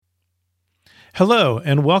Hello,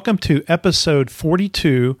 and welcome to episode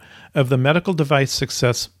 42 of the Medical Device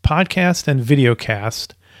Success podcast and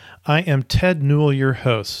videocast. I am Ted Newell, your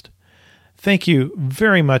host. Thank you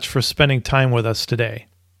very much for spending time with us today.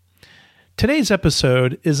 Today's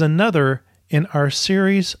episode is another in our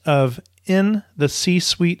series of In the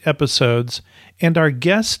C-Suite episodes, and our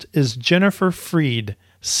guest is Jennifer Freed,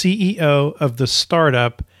 CEO of the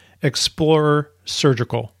startup Explorer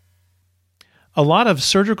Surgical. A lot of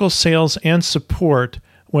surgical sales and support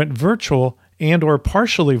went virtual and or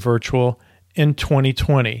partially virtual in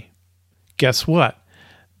 2020. Guess what?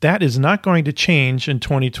 That is not going to change in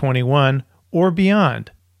 2021 or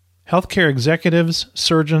beyond. Healthcare executives,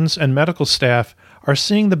 surgeons, and medical staff are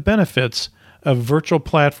seeing the benefits of virtual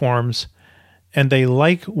platforms, and they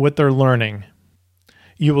like what they're learning.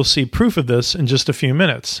 You will see proof of this in just a few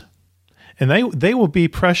minutes. And they will be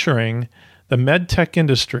pressuring the med tech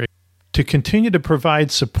industry to continue to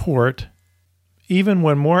provide support even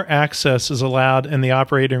when more access is allowed in the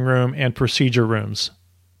operating room and procedure rooms.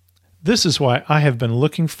 This is why I have been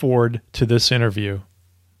looking forward to this interview.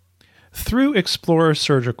 Through Explorer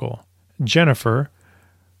Surgical, Jennifer,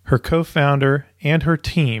 her co-founder, and her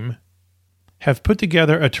team have put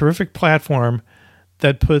together a terrific platform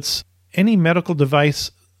that puts any medical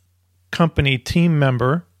device company team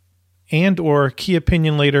member and or key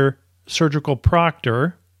opinion leader surgical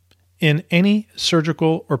proctor in any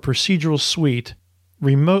surgical or procedural suite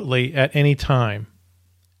remotely at any time.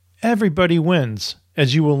 Everybody wins,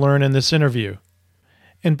 as you will learn in this interview.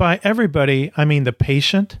 And by everybody, I mean the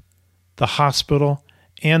patient, the hospital,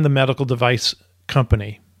 and the medical device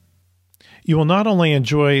company. You will not only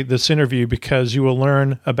enjoy this interview because you will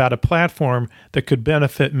learn about a platform that could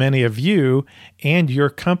benefit many of you and your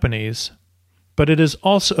companies, but it is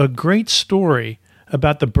also a great story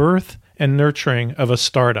about the birth and nurturing of a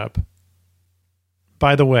startup.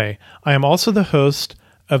 By the way, I am also the host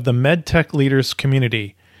of the MedTech Leaders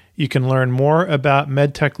community. You can learn more about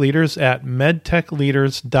MedTech Leaders at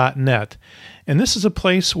medtechleaders.net. And this is a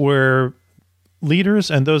place where leaders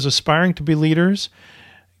and those aspiring to be leaders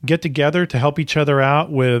get together to help each other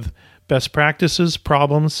out with best practices,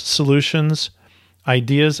 problems, solutions,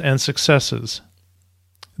 ideas, and successes.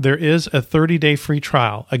 There is a 30-day free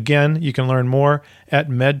trial. Again, you can learn more at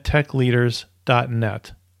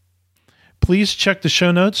medtechleaders.net. Please check the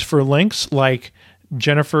show notes for links like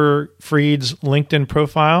Jennifer Freed's LinkedIn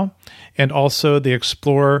profile and also the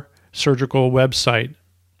Explorer Surgical website.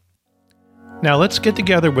 Now let's get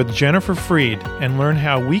together with Jennifer Freed and learn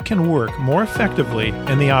how we can work more effectively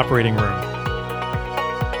in the operating room.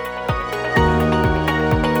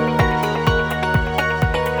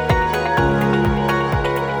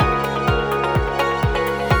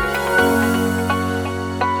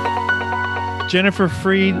 Jennifer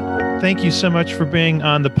Freed, thank you so much for being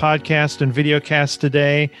on the podcast and videocast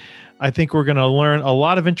today. I think we're going to learn a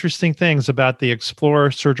lot of interesting things about the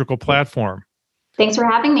Explorer Surgical platform. Thanks for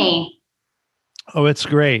having me. Oh, it's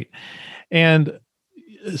great. And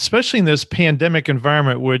especially in this pandemic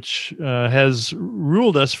environment, which has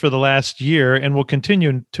ruled us for the last year and will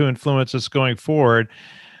continue to influence us going forward.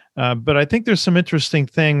 But I think there's some interesting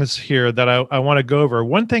things here that I want to go over.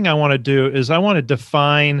 One thing I want to do is I want to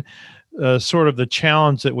define sort of the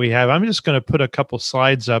challenge that we have. I'm just going to put a couple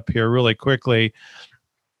slides up here really quickly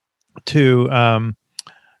to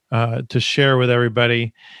share with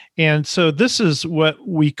everybody. And so this is what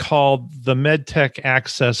we call the MedTech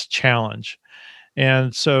Access Challenge.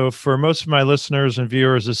 And so for most of my listeners and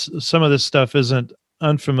viewers, some of this stuff isn't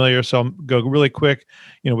unfamiliar, so I'll go really quick.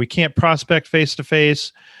 We can't prospect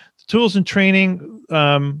face-to-face. The tools and training,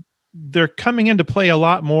 they're coming into play a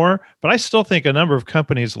lot more, but I still think a number of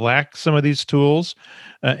companies lack some of these tools,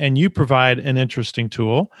 and you provide an interesting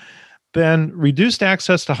tool. Then reduced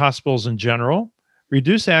access to hospitals in general,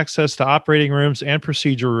 reduced access to operating rooms and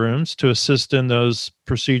procedure rooms to assist in those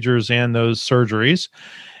procedures and those surgeries,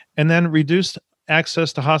 and then reduced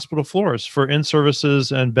access to hospital floors for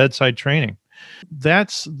in-services and bedside training.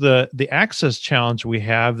 That's the access challenge we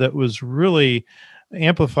have that was really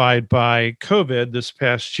amplified by COVID this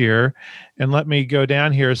past year. And let me go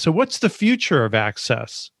down here. So what's the future of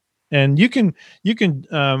access? And you can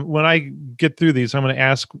when I get through these, I'm going to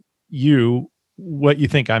ask you what you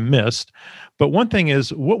think I missed. But one thing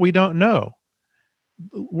is what we don't know.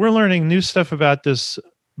 We're learning new stuff about this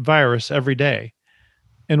virus every day.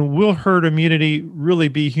 And will herd immunity really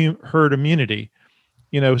be herd immunity?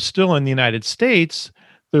 Still in the United States,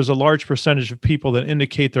 there's a large percentage of people that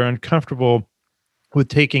indicate they're uncomfortable with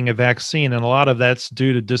taking a vaccine, and a lot of that's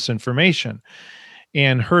due to disinformation.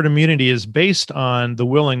 And herd immunity is based on the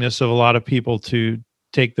willingness of a lot of people to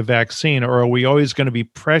take the vaccine, or are we always going to be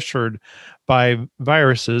pressured by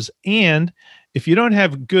viruses? And if you don't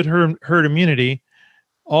have good herd immunity,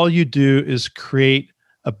 all you do is create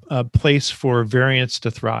a place for variants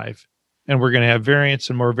to thrive. And we're going to have variants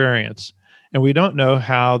and more variants. And we don't know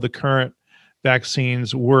how the current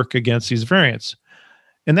vaccines work against these variants.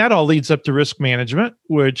 And that all leads up to risk management,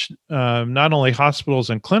 which not only hospitals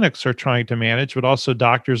and clinics are trying to manage, but also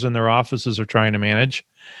doctors in their offices are trying to manage.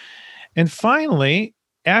 And finally,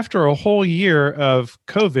 after a whole year of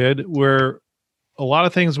COVID, where a lot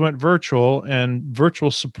of things went virtual and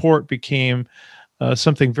virtual support became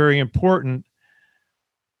something very important,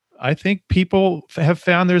 I think people have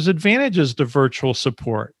found there's advantages to virtual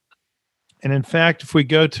support. And in fact, if we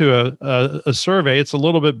go to a survey, it's a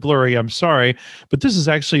little bit blurry, I'm sorry, but this is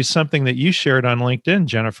actually something that you shared on LinkedIn,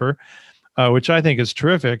 Jennifer, which I think is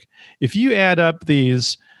terrific. If you add up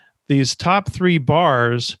these top three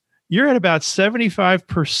bars, you're at about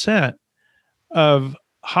 75% of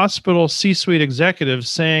hospital C-suite executives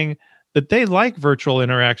saying that they like virtual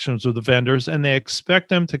interactions with the vendors and they expect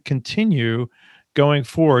them to continue going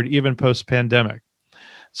forward, even post-pandemic.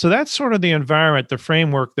 So that's sort of the environment, the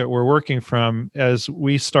framework that we're working from as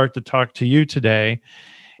we start to talk to you today.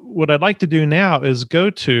 What I'd like to do now is go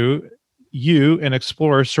to you and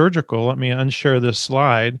Explorer Surgical. Let me unshare this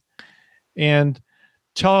slide and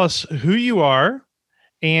tell us who you are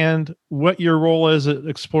and what your role is at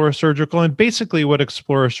Explorer Surgical and basically what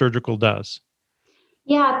Explorer Surgical does.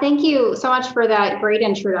 Yeah, thank you so much for that great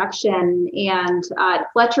introduction. And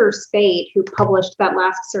Fletcher Speight, who published that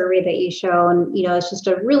last survey that you shown, it's just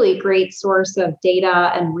a really great source of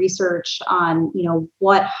data and research on,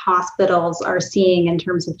 what hospitals are seeing in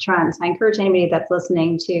terms of trends. I encourage anybody that's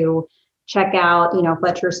listening to check out,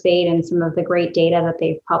 Fletcher Speight and some of the great data that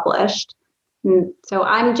they've published. So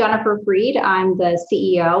I'm Jennifer Freed. I'm the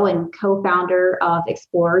CEO and co-founder of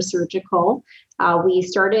Explorer Surgical. We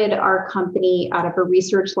started our company out of a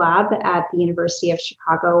research lab at the University of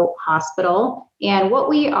Chicago Hospital. And what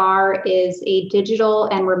we are is a digital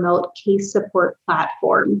and remote case support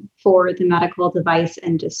platform for the medical device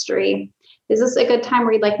industry. Is this a good time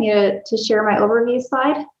where you'd like me to share my overview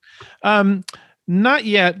slide? Not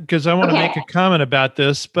yet, because I want to make a comment about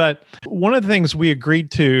this. But one of the things we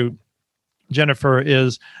agreed to, Jennifer,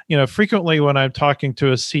 is, frequently when I'm talking to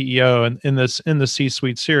a CEO in the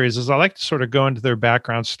C-suite series, is I like to sort of go into their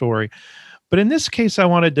background story. But in this case, I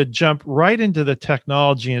wanted to jump right into the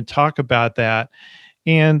technology and talk about that.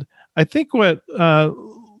 And I think what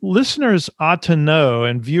listeners ought to know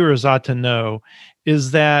and viewers ought to know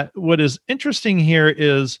is that what is interesting here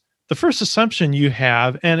is the first assumption you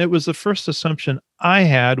have, and it was the first assumption I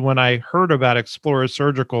had when I heard about Explorer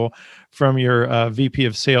Surgical from your VP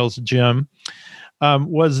of Sales, Jim,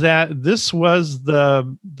 was that this was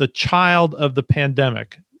the child of the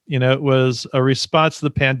pandemic. It was a response to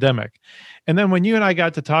the pandemic. And then when you and I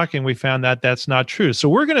got to talking, we found that that's not true. So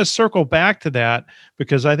we're going to circle back to that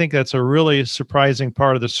because I think that's a really surprising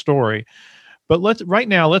part of the story. But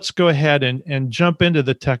let's go ahead and jump into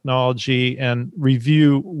the technology and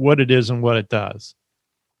review what it is and what it does.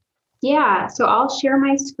 Yeah, so I'll share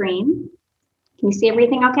my screen. Can you see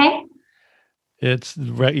everything okay? It's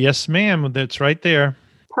right. Yes, ma'am. That's right there.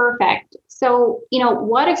 Perfect. So,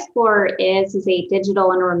 what Explorer is a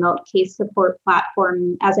digital and remote case support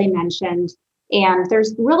platform, as I mentioned. And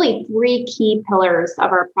there's really three key pillars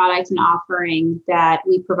of our product and offering that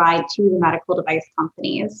we provide to the medical device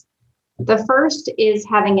companies. The first is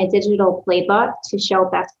having a digital playbook to show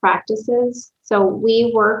best practices. So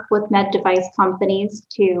we work with med device companies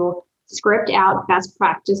to script out best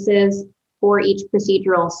practices for each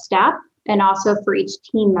procedural step and also for each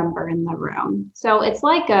team member in the room. So it's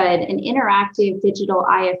like an interactive digital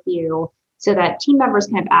IFU so that team members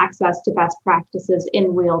can have access to best practices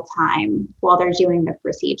in real time while they're doing the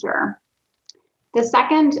procedure. The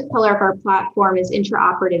second pillar of our platform is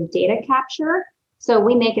intraoperative data capture. So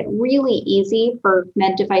we make it really easy for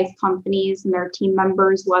med device companies and their team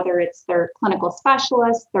members, whether it's their clinical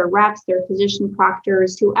specialists, their reps, their physician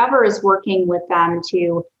proctors, whoever is working with them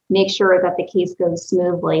to make sure that the case goes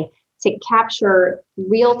smoothly, to capture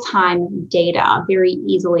real-time data very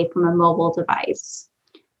easily from a mobile device.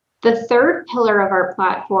 The third pillar of our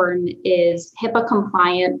platform is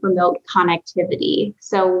HIPAA-compliant remote connectivity.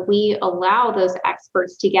 So we allow those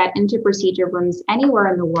experts to get into procedure rooms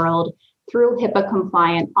anywhere in the world through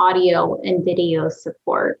HIPAA-compliant audio and video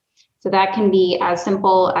support. So that can be as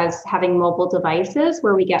simple as having mobile devices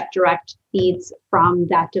where we get direct feeds from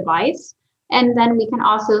that device. And then we can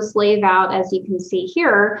also slave out, as you can see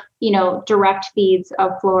here, direct feeds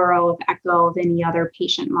of fluoro, of echo, of any other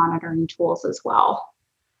patient monitoring tools as well.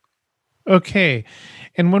 Okay.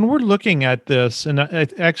 And when we're looking at this, and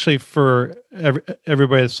actually for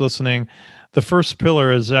everybody that's listening, the first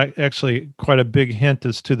pillar is actually quite a big hint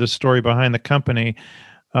as to the story behind the company,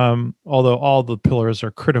 although all the pillars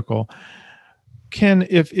are critical.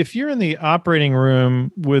 If you're in the operating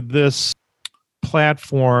room with this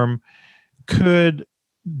platform, could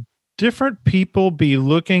different people be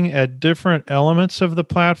looking at different elements of the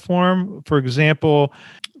platform? For example,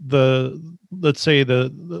 let's say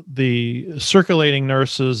the circulating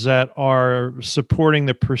nurses that are supporting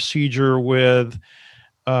the procedure with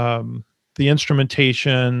the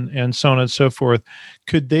instrumentation and so on and so forth,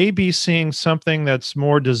 could they be seeing something that's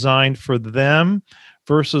more designed for them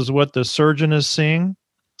versus what the surgeon is seeing?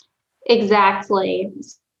 Exactly.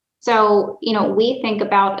 So, we think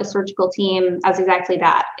about a surgical team as exactly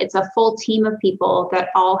that. It's a full team of people that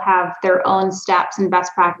all have their own steps and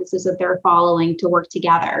best practices that they're following to work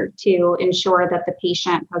together to ensure that the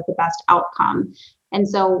patient has the best outcome. And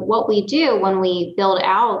so, what we do when we build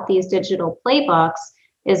out these digital playbooks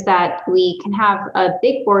is that we can have a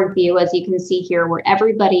big board view, as you can see here, where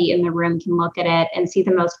everybody in the room can look at it and see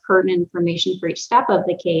the most pertinent information for each step of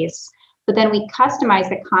the case. But then we customize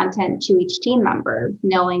the content to each team member,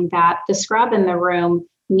 knowing that the scrub in the room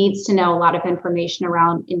needs to know a lot of information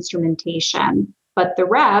around instrumentation. But the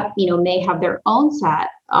rep, may have their own set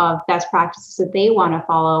of best practices that they want to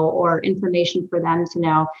follow or information for them to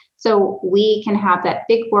know. So we can have that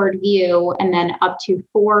big board view and then up to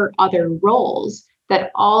 4 other roles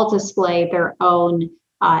that all display their own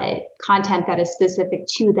content that is specific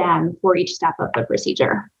to them for each step of the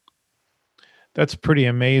procedure. That's pretty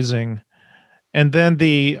amazing. And then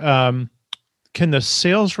can the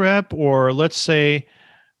sales rep, or let's say,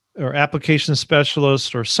 or application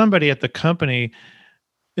specialist, or somebody at the company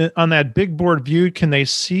on that big board view, can they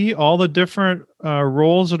see all the different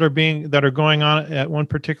roles that are going on at one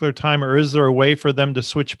particular time, or is there a way for them to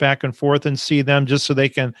switch back and forth and see them just so they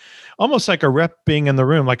can, almost like a rep being in the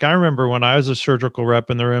room? Like I remember when I was a surgical rep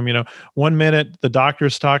in the room, 1 minute the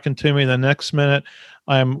doctor's talking to me, the next minute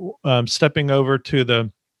I'm stepping over to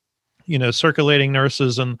the circulating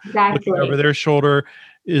nurses and looking over their shoulder.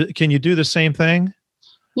 Can you do the same thing?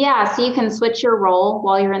 Yeah, so you can switch your role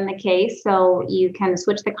while you're in the case. So you can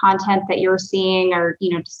switch the content that you're seeing or,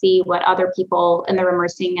 to see what other people in the room are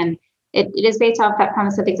seeing. And it is based off that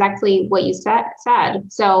premise of exactly what you said.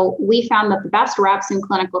 So we found that the best reps and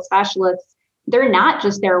clinical specialists, they're not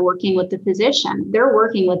just there working with the physician, they're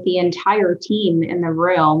working with the entire team in the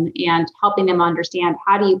room and helping them understand,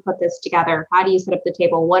 how do you put this together? How do you set up the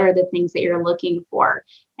table? What are the things that you're looking for?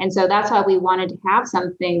 And so that's why we wanted to have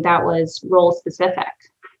something that was role specific.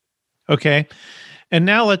 Okay. And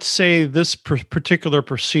now let's say this particular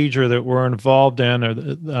procedure that we're involved in,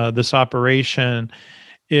 or this operation,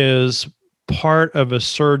 is part of a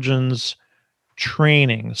surgeon's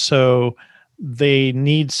training. So they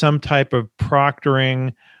need some type of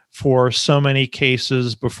proctoring for so many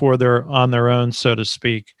cases before they're on their own, so to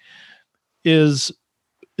speak. Is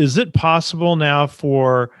it possible now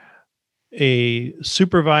for a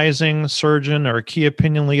supervising surgeon or a key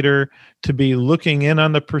opinion leader to be looking in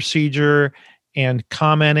on the procedure and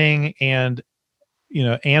commenting and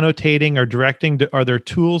annotating or directing? Are there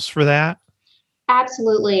tools for that?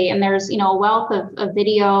 Absolutely. And there's, a wealth of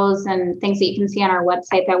videos and things that you can see on our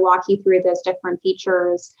website that walk you through those different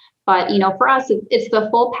features. But, for us, it's the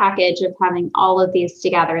full package of having all of these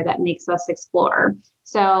together that makes us explore.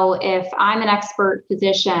 So if I'm an expert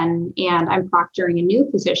physician and I'm proctoring a new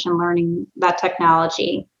physician learning that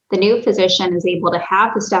technology, the new physician is able to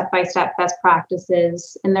have the step-by-step best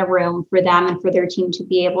practices in the room for them and for their team to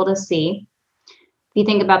be able to see. If you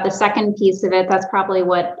think about the second piece of it, that's probably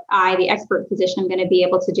what I, the expert physician, am going to be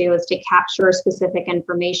able to do, is to capture specific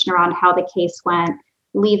information around how the case went,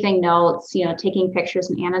 leaving notes, taking pictures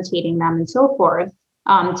and annotating them and so forth,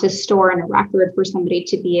 to store in a record for somebody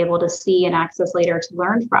to be able to see and access later to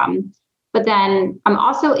learn from. But then I'm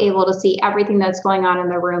also able to see everything that's going on in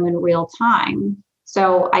the room in real time.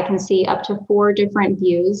 So I can see up to 4 different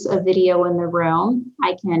views of video in the room.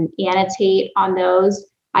 I can annotate on those.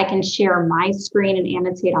 I can share my screen and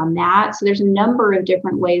annotate on that. So there's a number of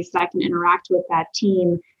different ways that I can interact with that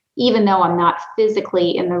team, even though I'm not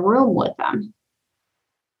physically in the room with them.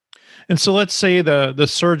 And so let's say the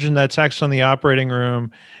surgeon that's actually in the operating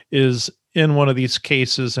room is in one of these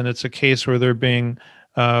cases, and it's a case where they're being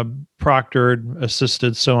proctored,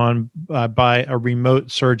 assisted, so on, by a remote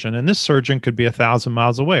surgeon. And this surgeon could be 1,000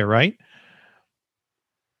 miles away, right?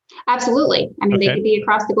 Absolutely. I mean, okay. They could be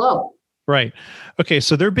across the globe. Right. Okay.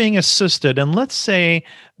 So they're being assisted, and let's say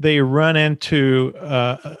they run into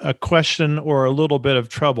a question or a little bit of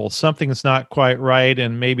trouble. Something's not quite right,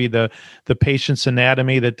 and maybe the patient's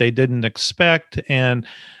anatomy that they didn't expect, and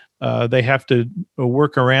they have to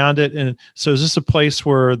work around it. And so, is this a place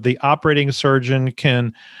where the operating surgeon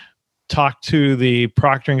can talk to the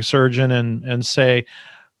proctoring surgeon and say,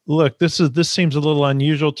 look, this seems a little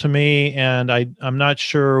unusual to me, and I'm not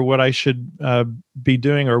sure what I should be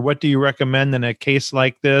doing, or what do you recommend in a case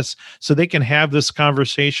like this, so they can have this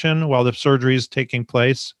conversation while the surgery is taking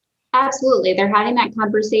place? Absolutely. They're having that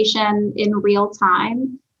conversation in real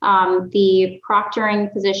time. The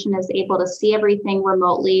proctoring physician is able to see everything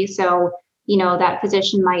remotely. So, that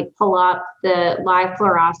physician might pull up the live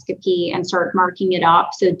fluoroscopy and start marking it up.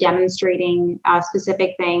 So demonstrating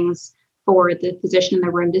specific things for the physician in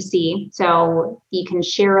the room to see. So you can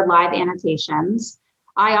share live annotations.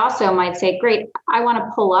 I also might say, great, I want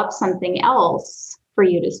to pull up something else for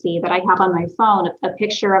you to see that I have on my phone, a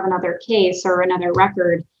picture of another case or another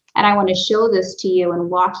record. And I want to show this to you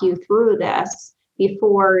and walk you through this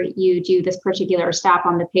before you do this particular step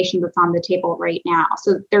on the patient that's on the table right now.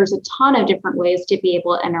 So there's a ton of different ways to be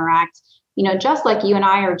able to interact, just like you and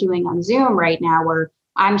I are doing on Zoom right now, where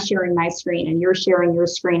I'm sharing my screen and you're sharing your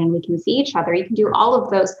screen and we can see each other. You can do all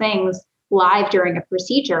of those things live during a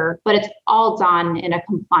procedure, but it's all done in a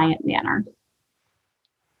compliant manner.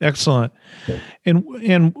 Excellent.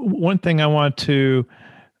 And one thing I want to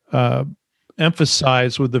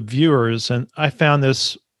emphasize with the viewers, and I found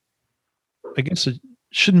this, I guess it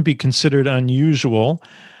shouldn't be considered unusual,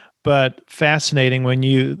 but fascinating when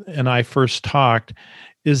you and I first talked,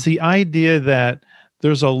 is the idea that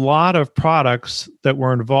there's a lot of products that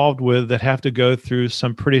we're involved with that have to go through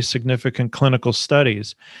some pretty significant clinical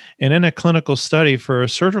studies. And in a clinical study for a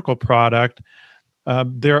surgical product,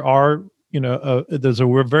 there's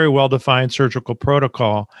a very well-defined surgical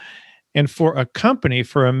protocol. And for a company,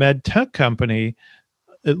 for a med tech company,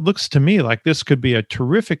 it looks to me like this could be a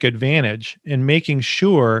terrific advantage in making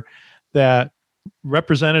sure that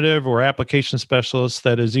representative or application specialist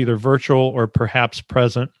that is either virtual or perhaps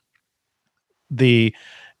present, the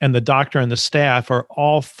doctor and the staff are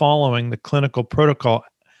all following the clinical protocol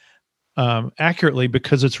accurately,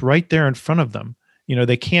 because it's right there in front of them.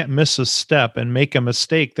 They can't miss a step and make a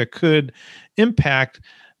mistake that could impact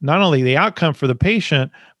not only the outcome for the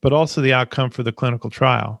patient, but also the outcome for the clinical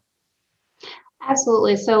trial.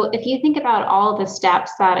 Absolutely. So if you think about all the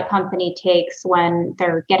steps that a company takes when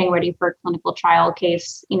they're getting ready for a clinical trial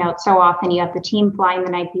case, so often you have the team flying the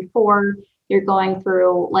night before, you're going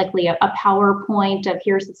through likely a PowerPoint of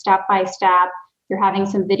here's the step-by-step, you're having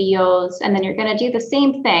some videos, and then you're going to do the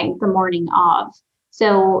same thing the morning of.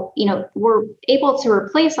 So, we're able to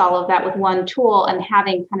replace all of that with one tool and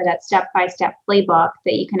having kind of that step-by-step playbook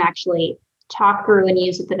that you can actually talk through and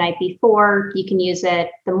use it the night before. You can use it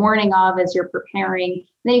the morning of as you're preparing. And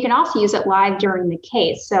then you can also use it live during the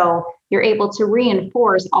case. So you're able to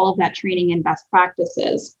reinforce all of that training and best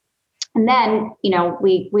practices. And then,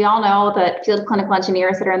 we all know that field clinical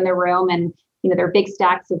engineers that are in the room, and, they're big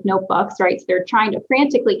stacks of notebooks, right? So they're trying to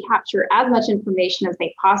frantically capture as much information as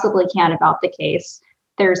they possibly can about the case.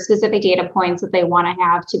 There's specific data points that they want to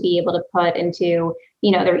have to be able to put into,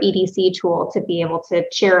 their EDC tool to be able to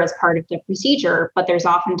share as part of the procedure. But there's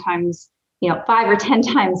oftentimes, 5 or 10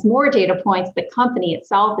 times more data points the company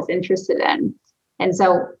itself is interested in. And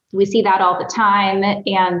so we see that all the time.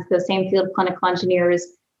 And the same field clinical engineers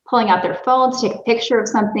pulling out their phones to take a picture of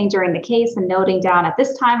something during the case and noting down, at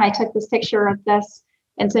this time I took this picture of this.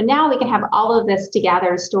 And so now we can have all of this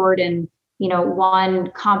together stored in,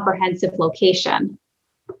 one comprehensive location.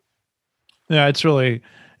 Yeah, it's really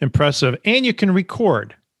impressive. And you can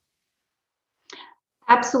record.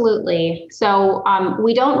 Absolutely. So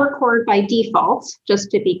we don't record by default,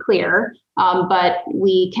 just to be clear, but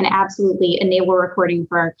we can absolutely enable recording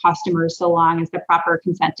for our customers so long as the proper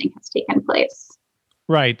consenting has taken place.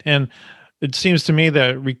 Right. And it seems to me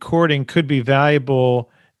that recording could be valuable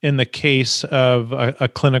in the case of a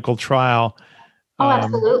clinical trial. Oh,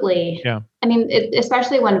 absolutely. Yeah. I mean,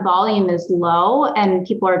 especially when volume is low and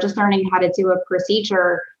people are just learning how to do a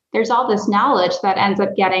procedure, there's all this knowledge that ends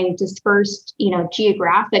up getting dispersed,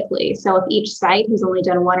 geographically. So if each site has only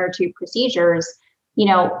done 1 or 2 procedures,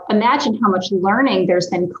 imagine how much learning there's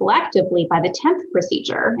been collectively by the 10th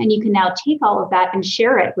procedure. And you can now take all of that and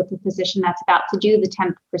share it with the physician that's about to do the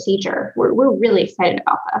 10th procedure. We're really excited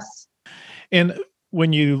about this. And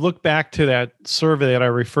when you look back to that survey that I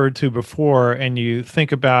referred to before, and you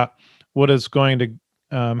think about what is going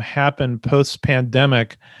to happen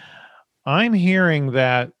post-pandemic, I'm hearing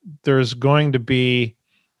that there's going to be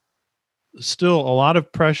still a lot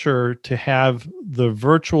of pressure to have the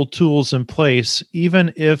virtual tools in place,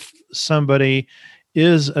 even if somebody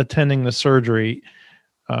is attending the surgery.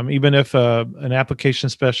 Even if an application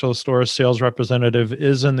specialist or a sales representative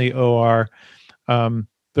is in the OR,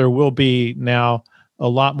 there will be now a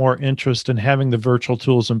lot more interest in having the virtual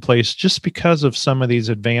tools in place just because of some of these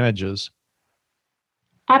advantages.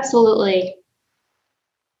 Absolutely.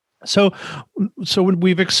 So when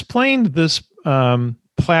we've explained this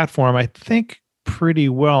platform, I think pretty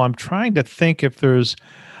well. I'm trying to think if there's,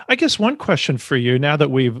 I guess, one question for you now that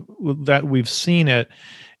we've seen it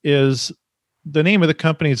is the name of the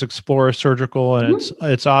company is Explora Surgical, and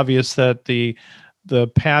it's obvious that the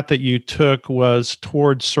path that you took was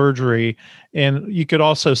towards surgery, and you could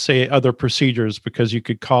also say other procedures because you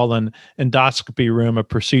could call an endoscopy room a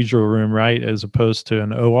procedural room, right, as opposed to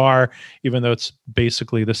an OR, even though it's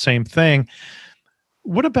basically the same thing.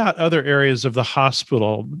 What about other areas of the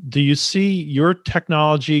hospital? Do you see your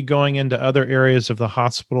technology going into other areas of the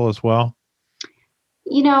hospital as well?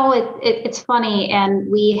 It's funny,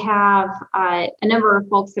 and we have a number of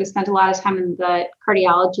folks that have spent a lot of time in the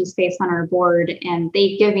cardiology space on our board, and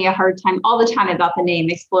they give me a hard time all the time about the name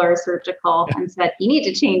Explora Surgical and said, you need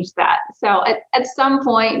to change that. So at some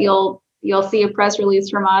point, you'll see a press release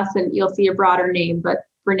from us and you'll see a broader name. But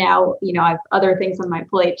for now, I have other things on my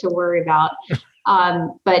plate to worry about.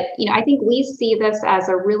 But I think we see this as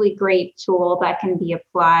a really great tool that can be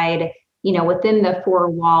applied within the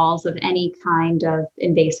four walls of any kind of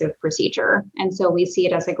invasive procedure. And so we see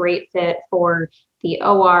it as a great fit for the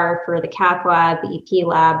OR, for the cath lab, the EP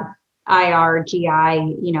lab, IR,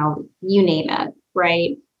 GI, you name it,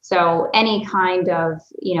 right? So any kind of,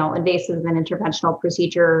 invasive and interventional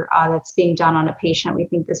procedure that's being done on a patient, we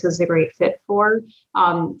think this is a great fit for.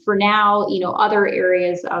 For now, other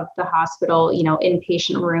areas of the hospital,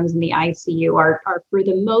 inpatient rooms in the ICU are for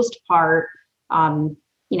the most part,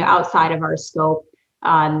 outside of our scope,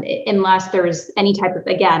 unless there's any type of,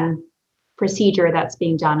 again, procedure that's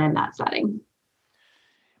being done in that setting.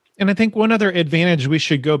 And I think one other advantage we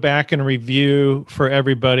should go back and review for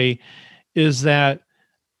everybody is that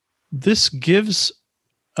this gives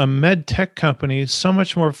a med tech company so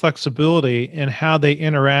much more flexibility in how they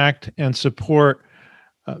interact and support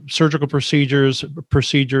surgical procedures,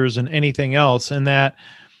 and anything else, and that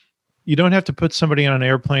you don't have to put somebody on an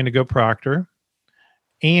airplane to go proctor.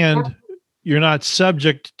 And you're not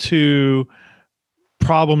subject to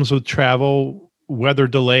problems with travel, weather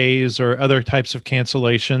delays, or other types of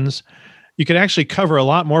cancellations. You could actually cover a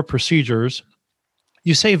lot more procedures.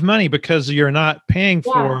 You save money because you're not paying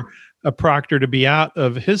for a proctor to be out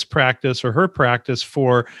of his practice or her practice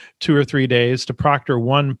for 2 or 3 days to proctor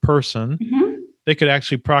one person. Mm-hmm. They could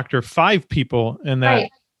actually proctor 5 people in that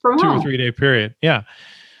 2 or 3 day period. Yeah.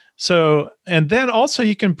 So, and then also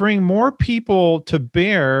you can bring more people to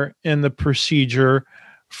bear in the procedure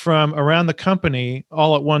from around the company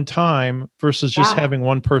all at one time versus just having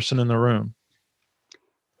one person in the room.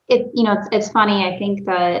 It's funny. I think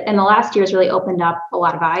that in the last year has really opened up a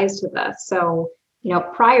lot of eyes to this. So,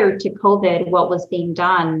 prior to COVID, what was being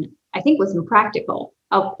done, I think was impractical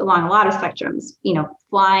along a lot of spectrums,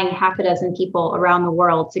 flying half a dozen people around the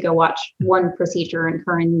world to go watch one procedure,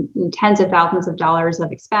 incurring tens of thousands of dollars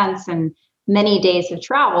of expense and many days of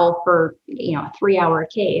travel for, a 3-hour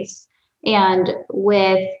case. And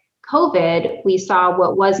with COVID, we saw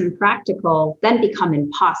what was impractical then become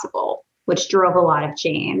impossible, which drove a lot of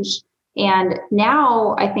change. And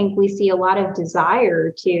now I think we see a lot of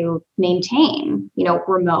desire to maintain,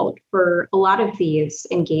 remote for a lot of these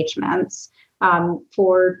engagements.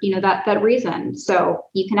 For that reason. So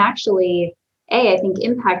you can actually, I think,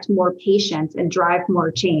 impact more patients and drive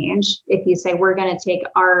more change if you say we're going to take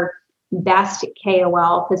our best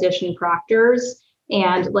KOL physician proctors,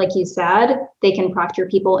 and like you said, they can proctor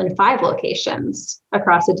people in 5 locations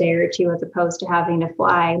across a day or 2 as opposed to having to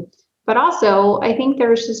fly. But also, I think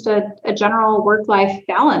there's just a general work-life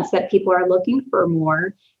balance that people are looking for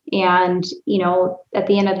more. And, at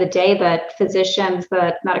the end of the day, that physicians,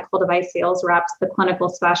 the medical device sales reps, the clinical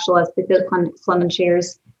specialists, the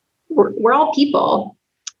clinicians, we're all people,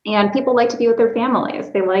 and people like to be with their families.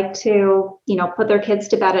 They like to, put their kids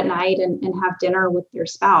to bed at night and have dinner with their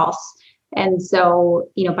spouse. And so,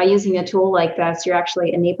 by using a tool like this, you're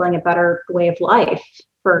actually enabling a better way of life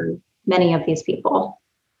for many of these people.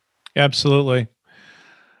 Absolutely.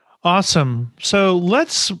 Awesome. So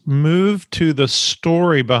let's move to the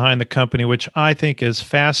story behind the company, which I think is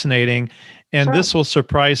fascinating. And This will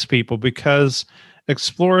surprise people because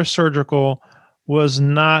Explora Surgical was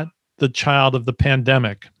not the child of the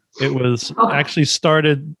pandemic. It was actually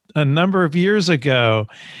started a number of years ago.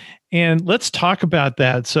 And let's talk about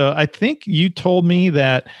that. So I think you told me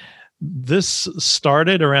that this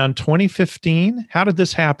started around 2015. How did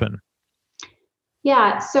this happen?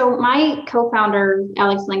 Yeah, so my co-founder,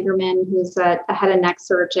 Alex Lingerman, who's a head and neck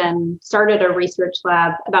surgeon, started a research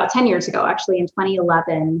lab about 10 years ago, actually in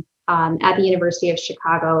 2011, at the University of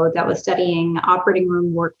Chicago that was studying operating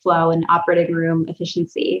room workflow and operating room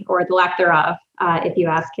efficiency, or the lack thereof, if you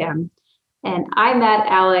ask him. And I met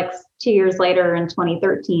Alex 2 years later in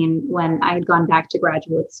 2013 when I had gone back to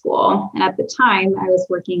graduate school. And at the time, I was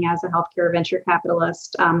working as a healthcare venture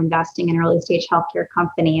capitalist, investing in early stage healthcare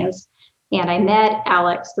companies. And I met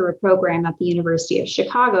Alex through a program at the University of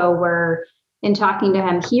Chicago where, in talking to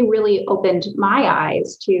him, he really opened my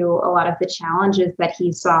eyes to a lot of the challenges that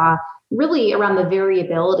he saw really around the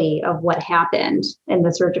variability of what happened in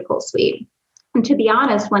the surgical suite. And to be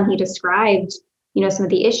honest, when he described, some of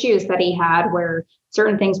the issues that he had where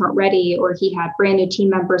certain things weren't ready, or he had brand new team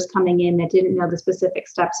members coming in that didn't know the specific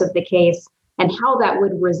steps of the case, and how that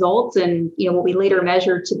would result in, what we later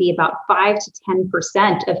measured to be about 5 to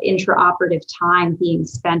 10% of intraoperative time being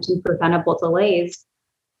spent in preventable delays,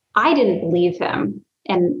 I didn't believe him.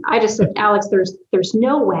 And I just said, Alex, there's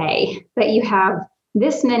no way that you have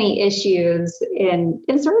this many issues in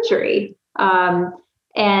surgery.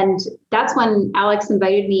 And that's when Alex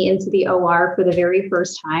invited me into the OR for the very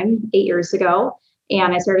first time 8 years ago.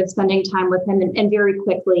 And I started spending time with him and very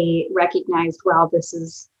quickly recognized, wow, this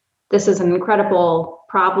is an incredible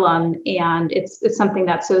problem, and it's something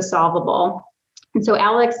that's so solvable. And so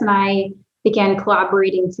Alex and I began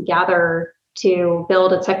collaborating together to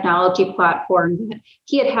build a technology platform that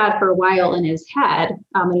he had for a while in his head.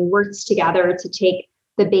 And we worked together to take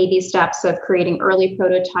the baby steps of creating early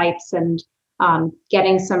prototypes and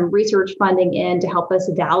getting some research funding in to help us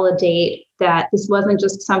validate that this wasn't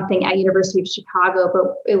just something at University of Chicago,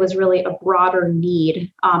 but it was really a broader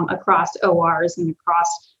need across ORs and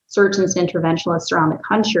across surgeons and interventionalists around the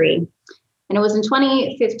country. And it was in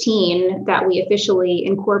 2015 that we officially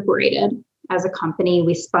incorporated as a company.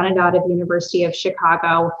 We spun it out of University of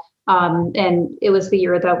Chicago. And it was the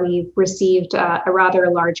year that we received a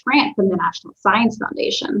rather large grant from the National Science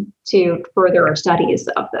Foundation to further our studies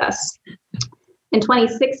of this. In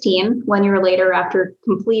 2016, 1 year later, after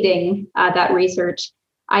completing that research,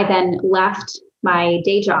 I then left my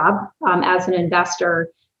day job as an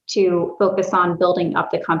investor to focus on building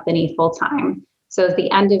up the company full time. So at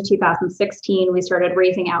the end of 2016, we started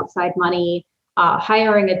raising outside money,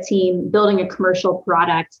 hiring a team, building a commercial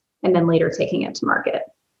product, and then later taking it to market.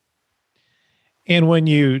 And when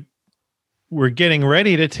you were getting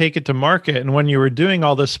ready to take it to market, and when you were doing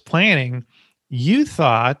all this planning, you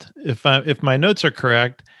thought, if my notes are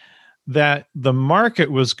correct, that the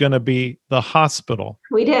market was going to be the hospital.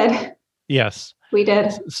 We did. Yes. We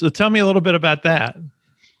did. So tell me a little bit about that.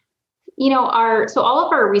 So all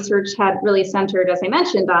of our research had really centered, as I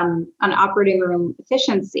mentioned, on operating room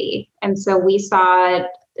efficiency. And so we saw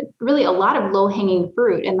really a lot of low-hanging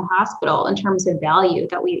fruit in the hospital in terms of value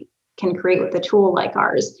that we can create with a tool like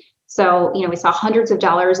ours. So, we saw hundreds of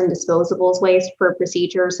dollars in disposables waste per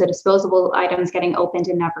procedure. So disposable items getting opened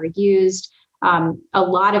and never used. A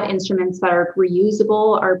lot of instruments that are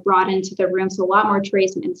reusable are brought into the room. So a lot more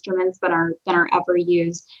trays and instruments than are ever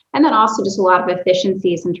used. And then also just a lot of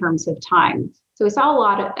efficiencies in terms of time. So we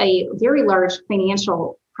saw a very large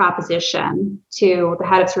financial proposition to the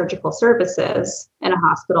head of surgical services in a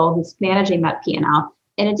hospital who's managing that P&L,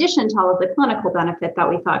 in addition to all of the clinical benefit that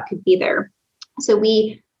we thought could be there. So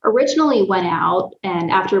we originally went out, and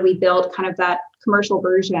after we built kind of that commercial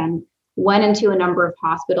version, went into a number of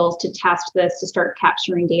hospitals to test this, to start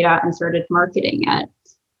capturing data, and started marketing it.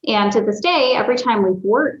 And to this day, every time we've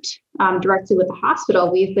worked directly with the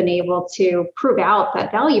hospital, we've been able to prove out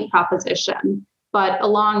that value proposition. But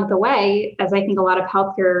along the way, as I think a lot of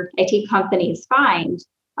healthcare IT companies find,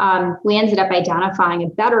 we ended up identifying a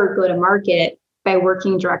better go-to-market by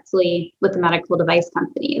working directly with the medical device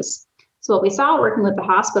companies. So what we saw working with the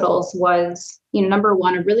hospitals was, number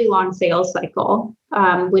one, a really long sales cycle,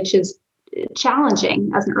 which is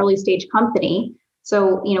challenging as an early stage company.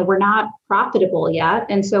 So, we're not profitable yet.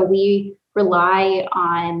 And so we rely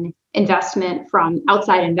on investment from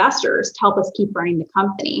outside investors to help us keep running the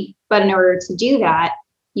company. But in order to do that,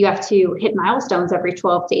 you have to hit milestones every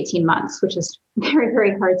 12 to 18 months, which is very,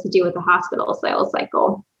 very hard to do with the hospital sales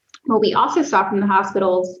cycle. What we also saw from the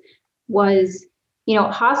hospitals was,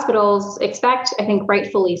 hospitals expect, I think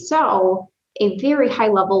rightfully so, a very high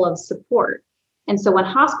level of support. And so when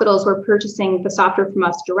hospitals were purchasing the software from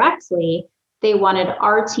us directly, they wanted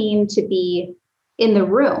our team to be in the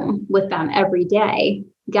room with them every day,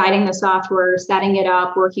 guiding the software, setting it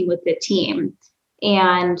up, working with the team.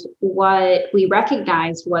 And what we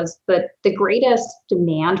recognized was that the greatest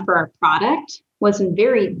demand for our product was in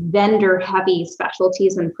very vendor heavy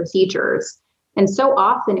specialties and procedures. And so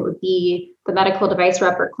often it would be the medical device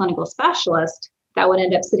rep or clinical specialist that would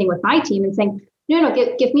end up sitting with my team and saying, no,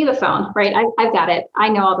 give me the phone, right? I've got it. I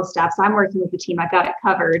know all the steps. I'm working with the team. I've got it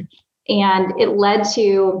covered. And it led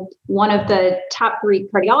to one of the top 3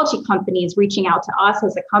 cardiology companies reaching out to us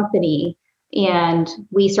as a company. And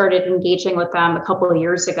we started engaging with them a couple of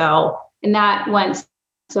years ago. And that went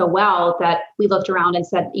so well that we looked around and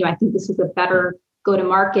said, I think this is a better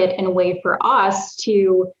go-to-market and a way for us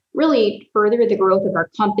to really further the growth of our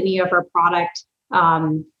company, of our product.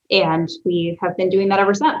 And we have been doing that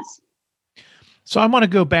ever since. So I want to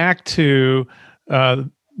go back to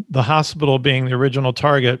the hospital being the original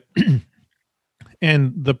target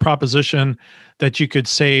and the proposition that you could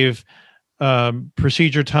save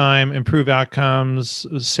procedure time, improve outcomes,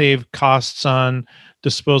 save costs on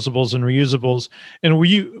disposables and reusables. And were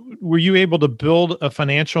you able to build a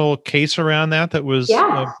financial case around that was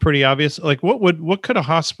pretty obvious? Like what could a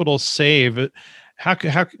hospital save? How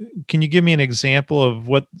can you give me an example of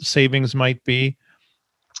what savings might be?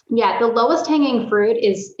 Yeah, the lowest hanging fruit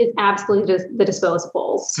is absolutely just the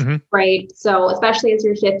disposables, right? So especially as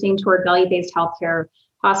you're shifting toward value-based healthcare,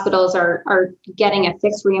 hospitals are getting a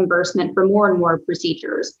fixed reimbursement for more and more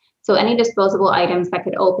procedures. So any disposable items that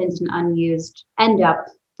could open and unused end up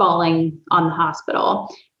falling on the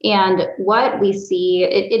hospital. And what we see,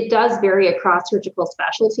 it does vary across surgical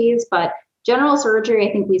specialties, but general surgery,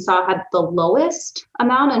 I think we saw had the lowest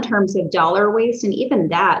amount in terms of dollar waste. And even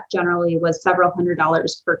that generally was several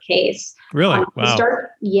 $100s per case. Really? Wow.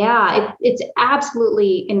 It's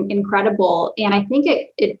absolutely incredible. And I think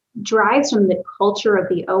it drives from the culture of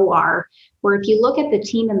the OR, where if you look at the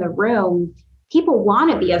team in the room, people want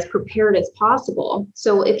to be as prepared as possible.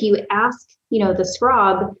 So if you ask, the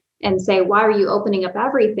scrub and say, why are you opening up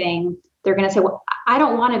everything? They're going to say, well, I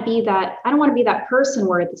don't want to be that person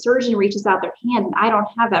where the surgeon reaches out their hand and I don't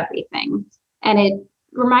have everything. And it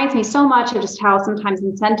reminds me so much of just how sometimes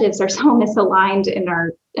incentives are so misaligned in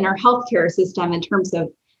our healthcare system in terms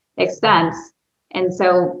of expense. And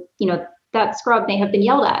so, that scrub may have been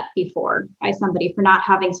yelled at before by somebody for not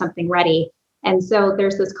having something ready. And so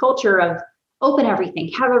there's this culture of open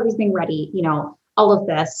everything, have everything ready, all of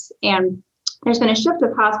this. And there's been a shift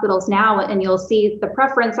of hospitals now, and you'll see the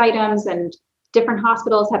preference items, and different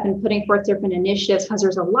hospitals have been putting forth different initiatives because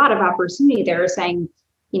there's a lot of opportunity there saying,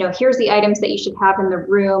 here's the items that you should have in the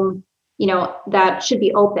room, that should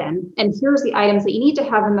be open. And here's the items that you need to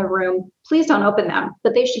have in the room. Please don't open them,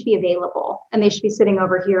 but they should be available and they should be sitting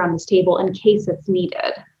over here on this table in case it's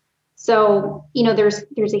needed. So,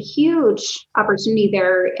 there's a huge opportunity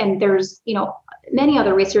there. And there's, many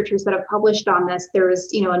other researchers that have published on this.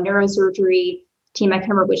 There's, a neurosurgery team, I can't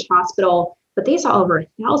remember which hospital, but they saw over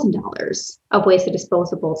 $1,000 of wasted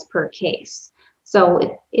disposables per case.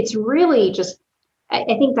 So it's really just, I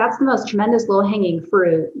think that's the most tremendous low-hanging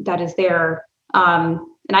fruit that is there. And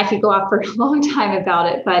I could go off for a long time about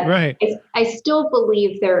it, but right. I still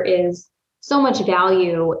believe there is so much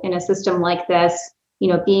value in a system like this,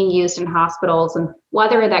 being used in hospitals, and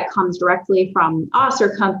whether that comes directly from us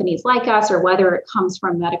or companies like us, or whether it comes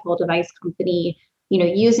from a medical device company,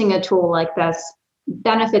 using a tool like this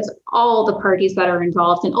benefits all the parties that are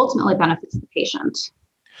involved and ultimately benefits the patient.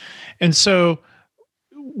 And so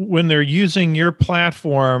when they're using your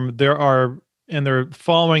platform, they're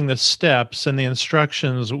following the steps and the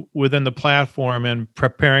instructions within the platform and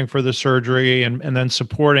preparing for the surgery and then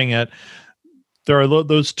supporting it. There are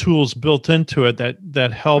those tools built into it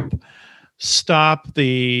that help stop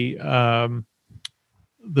the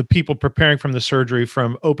people preparing from the surgery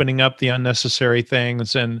from opening up the unnecessary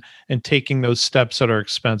things and taking those steps that are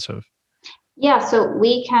expensive. Yeah, so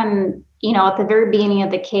we can, at the very beginning of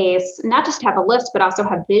the case, not just have a list, but also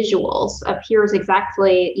have visuals of here's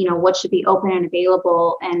exactly, what should be open and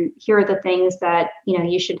available. And here are the things that,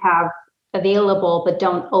 you should have available, but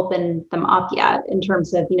don't open them up yet in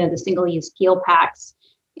terms of, the single-use peel packs.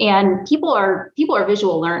 And people are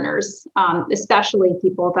visual learners, especially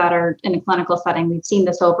people that are in a clinical setting. We've seen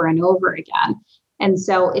this over and over again. And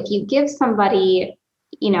so if you give somebody,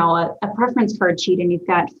 a preference card sheet and you've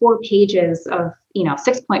got 4 pages of,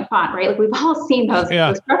 6-point font, right? Like we've all seen those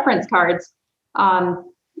preference cards.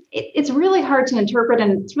 It's really hard to interpret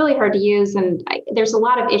and it's really hard to use. And there's a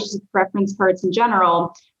lot of issues with preference cards in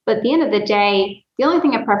general. But at the end of the day, the only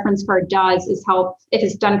thing a preference card does is help, if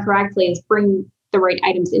it's done correctly, is bring the right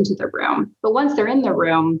items into the room. But once they're in the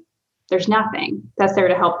room, there's nothing that's there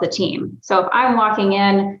to help the team. So if I'm walking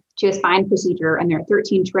in to a spine procedure and there are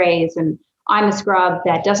 13 trays and I'm a scrub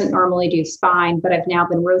that doesn't normally do spine, but I've now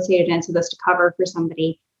been rotated into this to cover for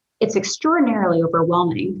somebody. It's extraordinarily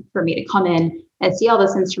overwhelming for me to come in and see all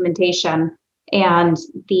this instrumentation, and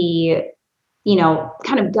the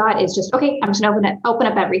kind of gut is just, okay, I'm just gonna open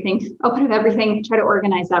up everything, try to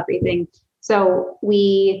organize everything. So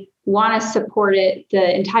we want to support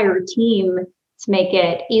the entire team to make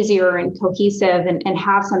it easier and cohesive, and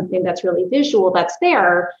have something that's really visual that's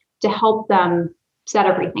there to help them set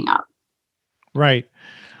everything up. Right.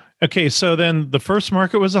 Okay. So then the first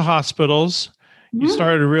market was the hospitals. You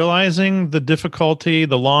started realizing the difficulty,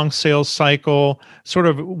 the long sales cycle, sort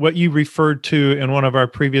of what you referred to in one of our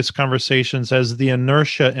previous conversations as the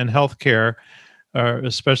inertia in healthcare,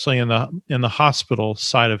 especially in the hospital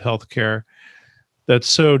side of healthcare, that's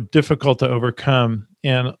so difficult to overcome.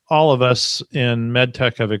 And all of us in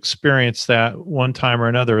medtech have experienced that one time or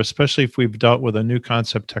another, especially if we've dealt with a new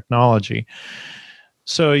concept technology.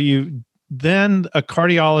 So then a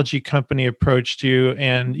cardiology company approached you,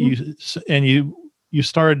 and you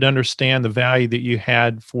started to understand the value that you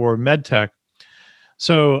had for medtech.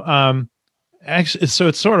 So actually, so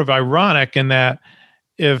it's sort of ironic in that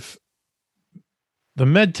if the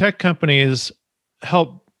medtech companies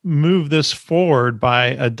help move this forward by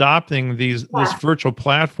adopting this virtual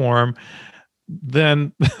platform,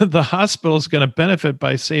 then the hospital is going to benefit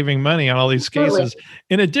by saving money on all these cases,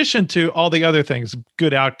 in addition to all the other things,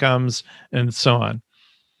 good outcomes and so on.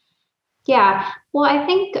 Yeah. Well, I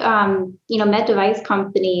think, med device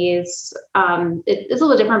companies, it's a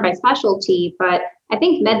little different by specialty, but I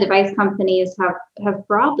think med device companies have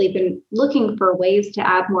broadly been looking for ways to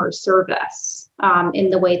add more service in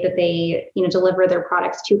the way that they, deliver their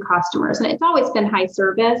products to customers. And it's always been high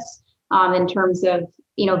service in terms of,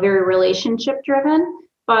 very relationship driven.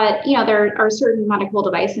 But, there are certain medical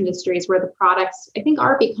device industries where the products, I think,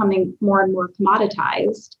 are becoming more and more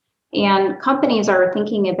commoditized. And companies are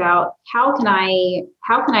thinking about how can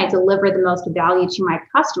I deliver the most value to my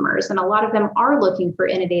customers? And a lot of them are looking for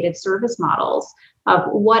innovative service models of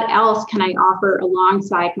what else can I offer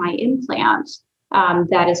alongside my implant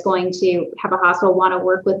that is going to have a hospital want to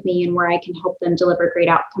work with me, and where I can help them deliver great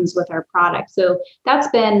outcomes with our product. So that's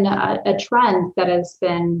been a trend that has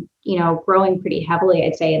been, growing pretty heavily,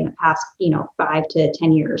 I'd say, in the past, 5 to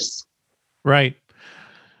 10 years. Right.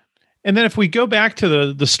 And then if we go back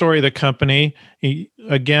to the story of the company,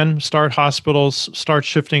 again, start hospitals, start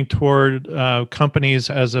shifting toward companies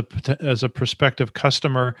as a prospective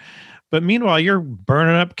customer. But meanwhile, you're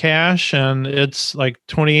burning up cash, and it's like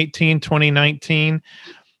 2018, 2019.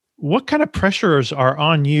 What kind of pressures are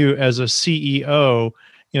on you as a CEO?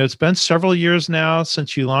 It's been several years now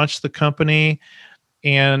since you launched the company,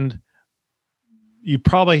 and you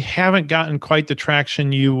probably haven't gotten quite the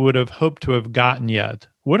traction you would have hoped to have gotten yet.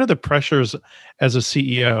 What are the pressures as a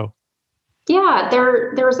CEO? Yeah,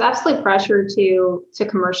 there's absolutely pressure to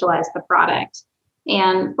commercialize the product.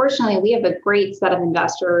 And fortunately, we have a great set of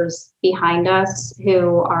investors behind us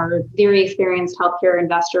who are very experienced healthcare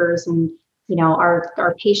investors, and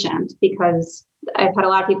are patient, because I've had a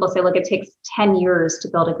lot of people say, look, it takes 10 years to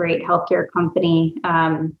build a great healthcare company.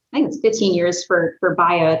 I think it's 15 years for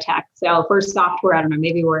biotech. So for software, I don't know,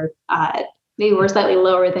 maybe we're slightly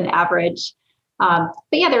lower than average. But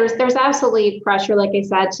yeah, there's absolutely pressure, like I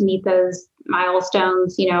said, to meet those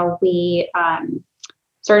milestones. We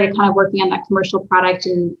started kind of working on that commercial product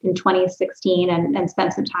in 2016 and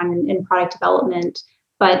spent some time in product development.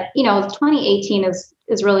 But 2018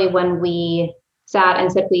 is really when we sat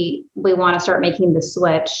and said we want to start making the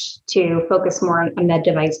switch to focus more on med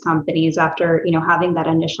device companies after having that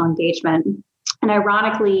initial engagement. And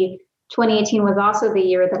ironically, 2018 was also the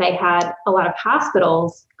year that I had a lot of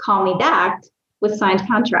hospitals call me back with signed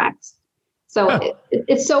contracts. So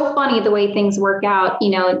it's so funny the way things work out.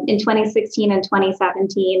 In 2016 and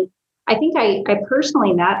 2017, I think I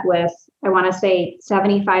personally met with, I want to say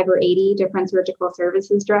 75 or 80 different surgical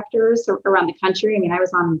services directors around the country. I mean, I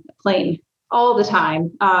was on a plane all the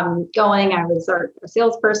time going. I was a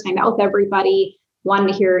salesperson. I met with everybody,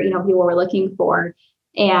 wanted to hear, people were looking for.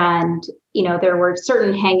 And, there were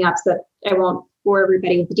certain hangups that I won't bore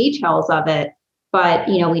everybody with the details of it. But,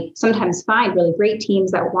 we sometimes find really great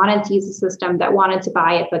teams that wanted to use the system, that wanted to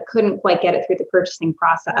buy it, but couldn't quite get it through the purchasing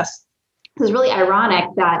process. It was really ironic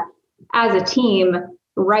that as a team,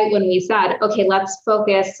 right when we said, okay, let's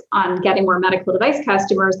focus on getting more medical device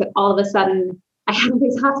customers, that all of a sudden I had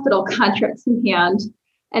these hospital contracts in hand.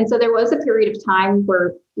 And so there was a period of time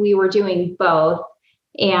where we were doing both.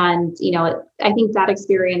 And, I think that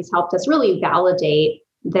experience helped us really validate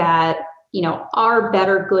that our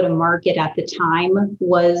better go-to-market at the time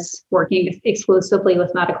was working exclusively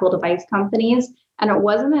with medical device companies. And it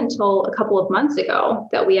wasn't until a couple of months ago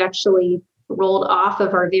that we actually rolled off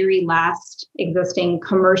of our very last existing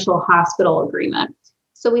commercial hospital agreement.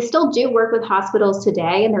 So we still do work with hospitals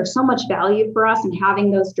today, and there's so much value for us in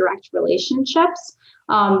having those direct relationships.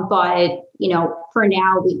 But for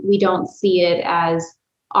now, we don't see it as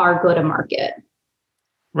our go-to-market.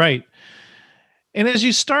 Right. And as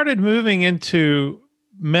you started moving into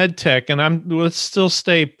med tech, and let's still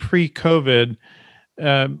stay pre-COVID,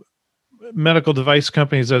 medical device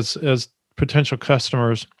companies as potential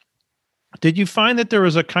customers, did you find that there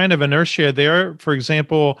was a kind of inertia there? For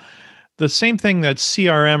example, the same thing that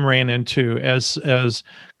CRM ran into as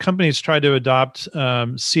companies tried to adopt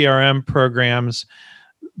CRM programs,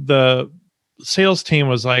 the sales team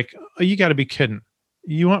was like, oh, you got to be kidding.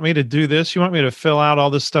 You want me to do this? You want me to fill out all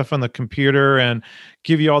this stuff on the computer and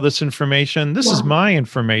give you all this information? This is my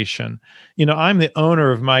information. I'm the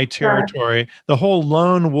owner of my territory. Sure. The whole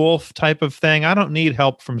lone wolf type of thing. I don't need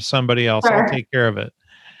help from somebody else. Sure. I'll take care of it.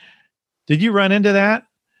 Did you run into that?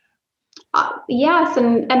 Yes.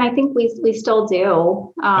 And I think we still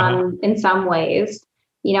do in some ways.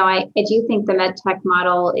 I do think the med tech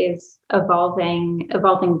model is evolving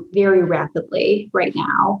very rapidly right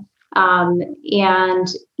now.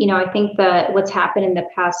 I think that what's happened in the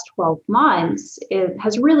past 12 months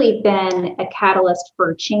has really been a catalyst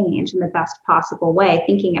for change in the best possible way,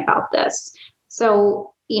 thinking about this.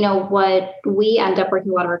 So, what we end up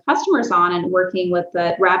working with a lot of our customers on and working with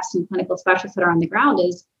the reps and clinical specialists that are on the ground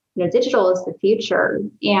is, digital is the future.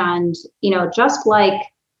 And, just like,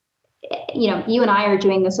 you and I are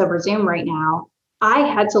doing this over Zoom right now, I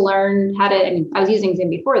had to learn I was using Zoom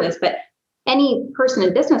before this, but any person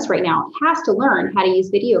in business right now has to learn how to use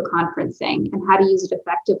video conferencing and how to use it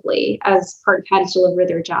effectively as part of how to deliver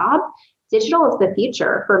their job. Digital is the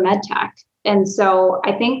future for med tech. And so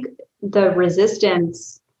I think the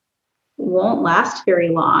resistance won't last very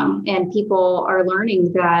long. And people are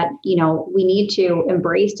learning that, we need to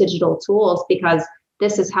embrace digital tools because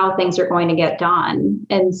this is how things are going to get done.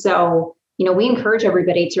 And so, we encourage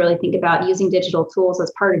everybody to really think about using digital tools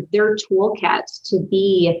as part of their toolkit to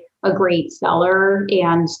be a great seller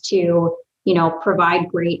and to, provide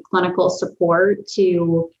great clinical support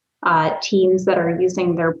to teams that are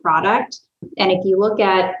using their product. And if you look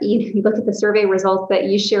at the survey results that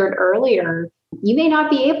you shared earlier, you may not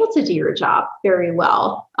be able to do your job very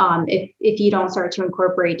well if you don't start to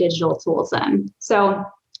incorporate digital tools in. So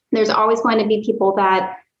there's always going to be people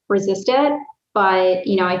that resist it. But,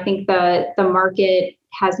 I think the market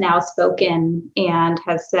has now spoken and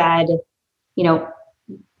has said,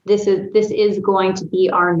 this is going to be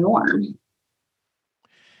our norm.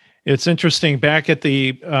 It's interesting. Back at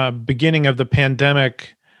the beginning of the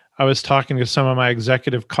pandemic, I was talking to some of my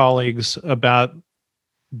executive colleagues about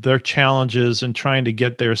their challenges in trying to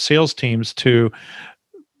get their sales teams to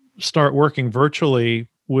start working virtually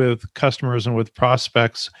with customers and with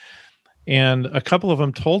prospects. And a couple of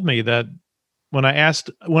them told me that when I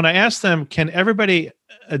asked them, can everybody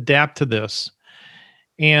adapt to this?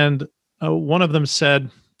 And one of them said,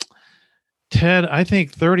 Ted, I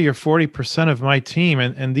think 30 or 40% of my team,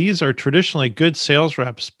 and these are traditionally good sales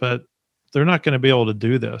reps, but they're not going to be able to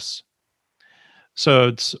do this. So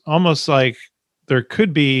it's almost like there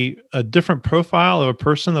could be a different profile of a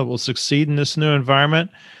person that will succeed in this new environment.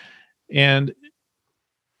 And,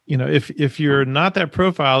 if you're not that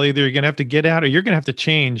profile, either you're going to have to get out or you're going to have to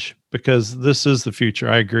change because this is the future.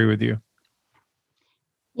 I agree with you.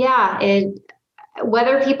 Yeah.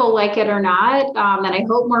 Whether people like it or not, and I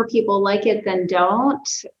hope more people like it than don't,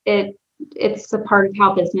 it's a part of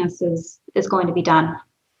how business is going to be done.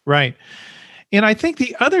 Right. And I think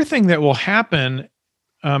the other thing that will happen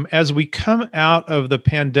as we come out of the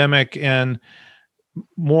pandemic and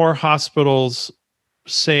more hospitals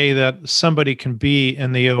say that somebody can be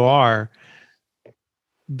in the OR,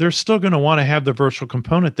 they're still going to want to have the virtual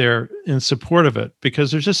component there in support of it because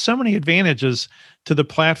there's just so many advantages to the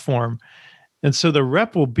platform. And so the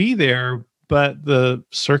rep will be there, but the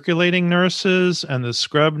circulating nurses and the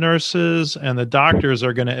scrub nurses and the doctors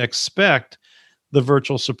are going to expect the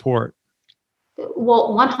virtual support. Well,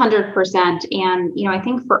 100%. And, I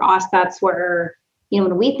think for us, that's where,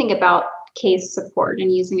 when we think about case support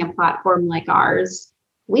and using a platform like ours,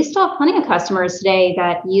 we still have plenty of customers today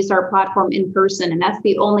that use our platform in person, and that's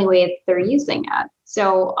the only way they're using it.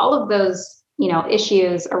 So all of those,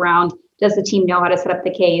 issues around, does the team know how to set up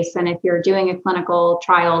the case? And if you're doing a clinical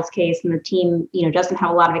trials case and the team, doesn't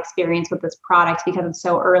have a lot of experience with this product because it's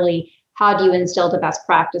so early, how do you instill the best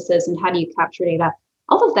practices and how do you capture data?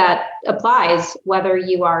 all of that applies whether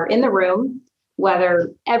you are in the room,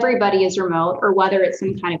 whether everybody is remote, or whether it's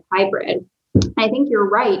some kind of hybrid. I think you're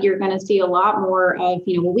right. You're going to see a lot more of,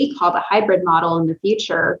 what we call the hybrid model in the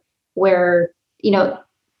future, where,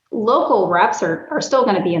 local reps are still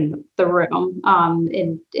going to be in the room.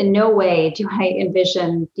 In no way do I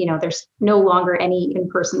envision, there's no longer any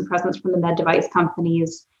in-person presence from the med device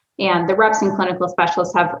companies. And the reps and clinical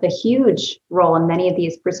specialists have a huge role in many of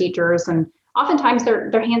these procedures. And oftentimes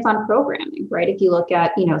they're hands-on programming, right? If you look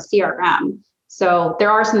at, CRM. So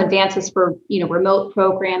there are some advances for, remote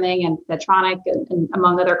programming, and Medtronic and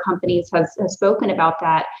among other companies has spoken about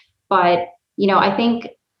that. But, I think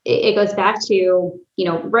it goes back to,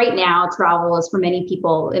 right now travel is for many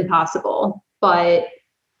people impossible, but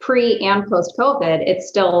pre and post COVID, it's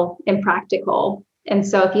still impractical. And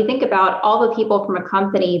so if you think about all the people from a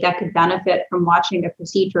company that could benefit from watching the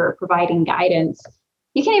procedure or providing guidance,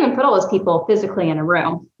 you can't even put all those people physically in a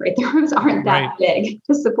room, right? The rooms aren't that big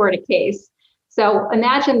to support a case. So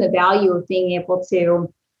imagine the value of being able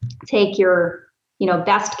to take your,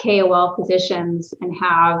 best KOL physicians and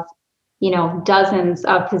have, dozens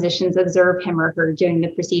of physicians observe him or her doing the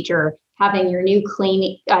procedure, having your new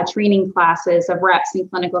training classes of reps and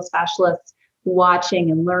clinical specialists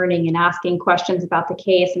watching and learning and asking questions about the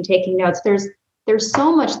case and taking notes. There's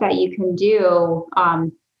so much that you can do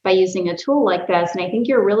by using a tool like this. And I think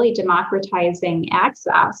you're really democratizing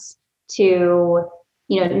access to,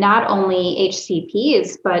 not only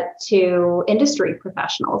HCPs, but to industry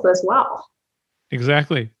professionals as well.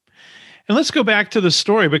 Exactly. And let's go back to the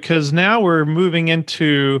story, because now we're moving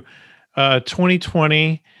into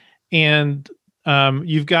 2020, and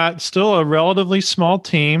you've got still a relatively small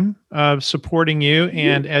team supporting you. Mm-hmm.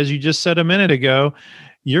 And as you just said a minute ago,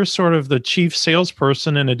 you're sort of the chief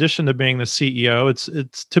salesperson in addition to being the CEO.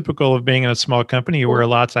 It's typical of being in a small company. You wear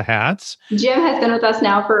lots of hats. Jim has been with us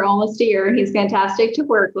now for almost a year. He's fantastic to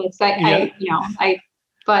work with. So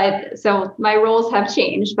so my roles have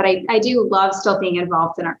changed, but I do love still being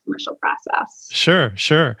involved in our commercial process.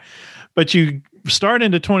 Sure. But you start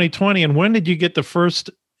into 2020, and when did you get the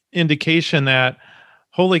first indication that,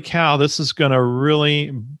 holy cow, this is going to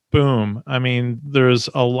really boom? I mean, there's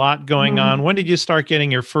a lot going on. When did you start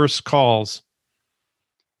getting your first calls?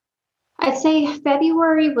 I'd say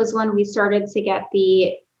February was when we started to get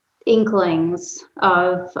the inklings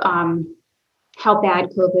of how bad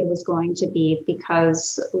COVID was going to be,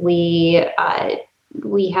 because we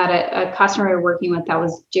had a customer we were working with that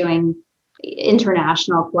was doing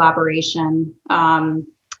international collaboration.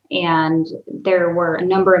 And there were a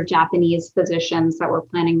number of Japanese physicians that were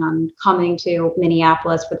planning on coming to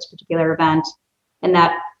Minneapolis for this particular event. And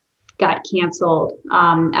that got canceled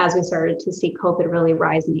as we started to see COVID really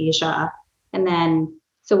rise in Asia. And then,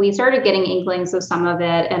 so we started getting inklings of some of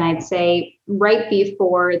it. And I'd say right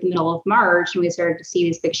before the middle of March, and we started to see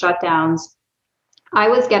these big shutdowns, I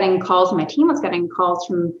was getting calls, my team was getting calls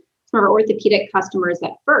from some of our orthopedic customers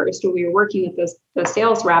at first, where we were working with those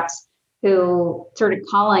sales reps who started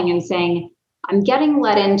calling and saying, I'm getting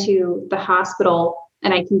let into the hospital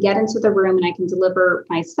and I can get into the room and I can deliver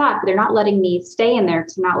my stuff, but they're not letting me stay in there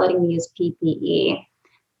because they're not letting me use PPE.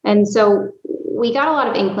 And so we got a lot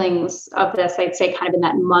of inklings of this, I'd say, kind of in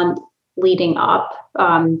that month leading up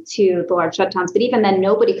to the large shutdowns. But even then,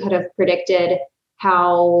 nobody could have predicted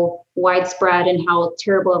how widespread and how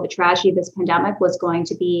terrible of a tragedy this pandemic was going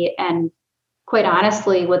to be. And quite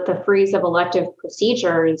honestly, with the freeze of elective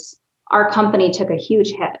procedures, our company took a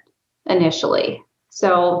huge hit initially.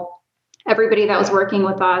 So everybody that was working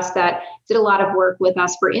with us that did a lot of work with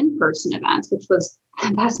us for in-person events, which was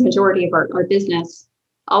the vast majority of our business,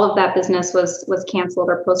 all of that business was canceled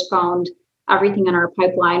or postponed. Everything in our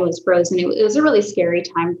pipeline was frozen. It was a really scary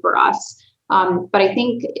time for us. But I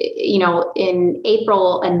think, in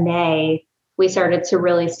April and May, we started to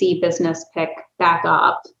really see business pick back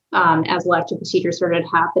up as elective procedures started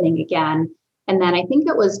happening again. And then I think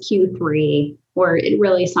it was Q3 where it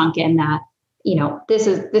really sunk in that, this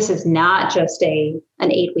is not just an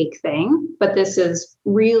 8-week thing, but this is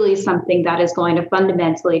really something that is going to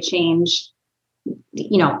fundamentally change,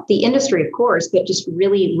 the industry, of course, but just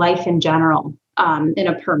really life in general in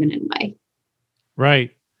a permanent way.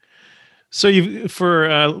 Right. So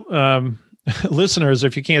for listeners,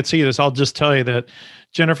 if you can't see this, I'll just tell you that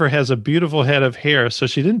Jennifer has a beautiful head of hair. So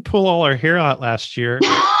she didn't pull all her hair out last year.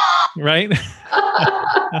 Right?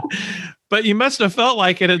 But you must have felt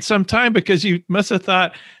like it at some time, because you must have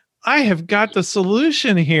thought, I have got the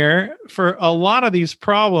solution here for a lot of these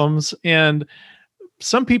problems. And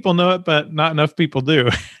some people know it, but not enough people do.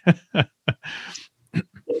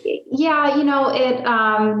 Yeah,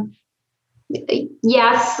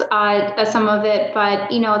 Yes, some of it, but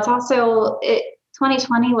it's also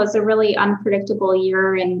 2020 was a really unpredictable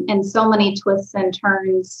year, and so many twists and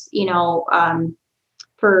turns,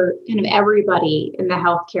 for kind of everybody in the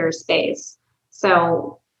healthcare space.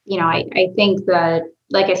 So, I think that,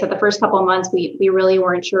 like I said, the first couple of months, we really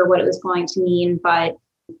weren't sure what it was going to mean, but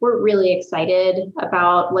we're really excited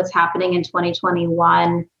about what's happening in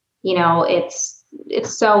 2021. It's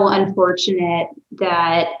so unfortunate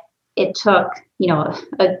that it took,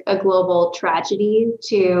 a global tragedy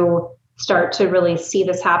to start to really see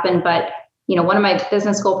this happen. But, one of my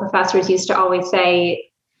business school professors used to always say,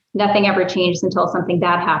 nothing ever changes until something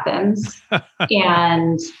bad happens.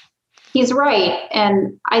 And he's right.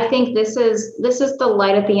 And I think this is the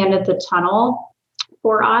light at the end of the tunnel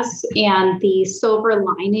for us. And the silver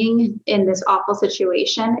lining in this awful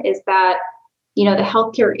situation is that, the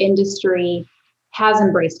healthcare industry has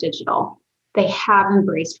embraced digital. They have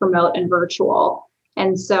embraced remote and virtual.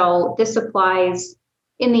 And so this applies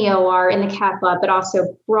in the OR, in the cath lab, but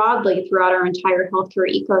also broadly throughout our entire healthcare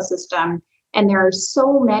ecosystem. And there are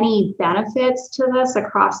so many benefits to this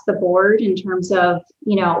across the board in terms of,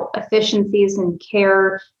 efficiencies in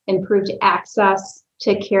care, improved access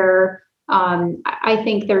to care. I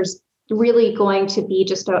think there's really going to be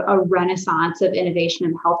just a renaissance of innovation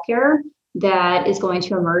in healthcare that is going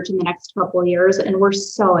to emerge in the next couple of years. And we're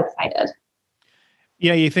so excited.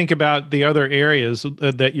 Yeah, you think about the other areas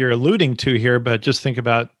that you're alluding to here, but just think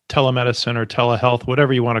about telemedicine or telehealth,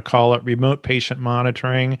 whatever you want to call it, remote patient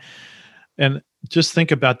monitoring. And just think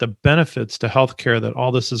about the benefits to healthcare that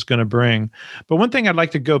all this is going to bring. But one thing I'd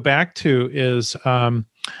like to go back to is,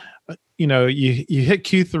 you hit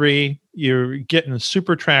Q3, you're getting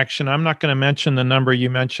super traction. I'm not going to mention the number you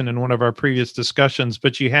mentioned in one of our previous discussions,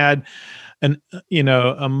 but you had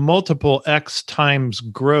a multiple X times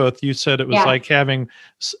growth. You said it was like having,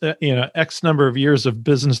 X number of years of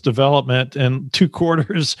business development in 2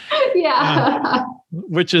 quarters. Yeah.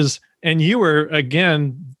 And you were,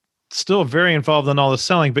 again, still very involved in all the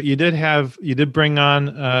selling, but you did bring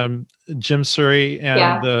on Jim Surrey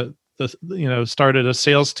and started a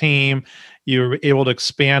sales team. You were able to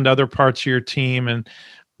expand other parts of your team. And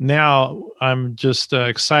now I'm just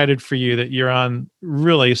excited for you that you're on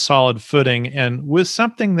really solid footing and with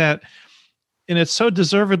something that, and it's so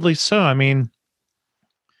deservedly so. I mean,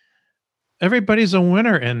 everybody's a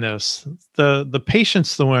winner in this. The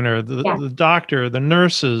patient's the winner, the doctor, the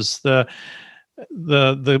nurses, the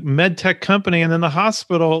med tech company, and then the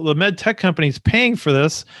hospital. The med tech company is paying for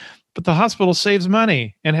this, but the hospital saves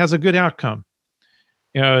money and has a good outcome.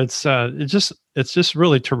 It's just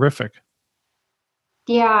really terrific.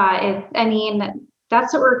 Yeah,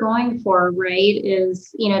 that's what we're going for, right?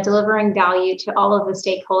 Is, delivering value to all of the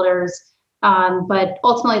stakeholders. But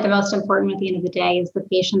ultimately, the most important at the end of the day is the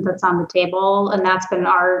patient that's on the table. And that's been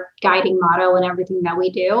our guiding motto in everything that we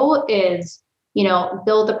do is,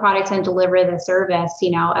 build the product and deliver the service,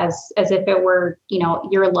 as if it were,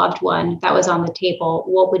 your loved one that was on the table.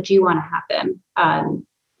 What would you want to happen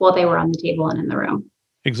while they were on the table and in the room?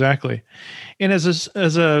 Exactly. And as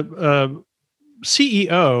a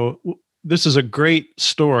CEO, this is a great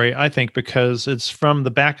story, I think, because it's from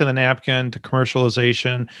the back of the napkin to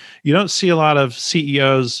commercialization. You don't see a lot of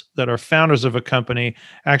CEOs that are founders of a company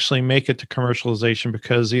actually make it to commercialization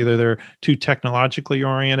because either they're too technologically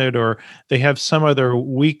oriented or they have some other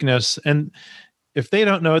weakness. And if they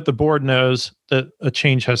don't know it, the board knows that a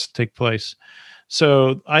change has to take place.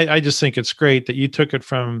 So I just think it's great that you took it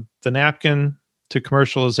from the napkin to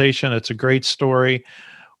commercialization. It's a great story.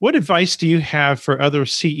 What advice do you have for other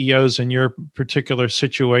CEOs in your particular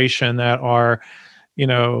situation that are,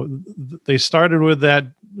 they started with that,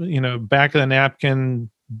 back of the napkin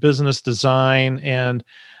business design and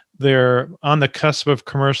they're on the cusp of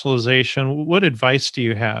commercialization? What advice do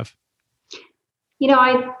you have?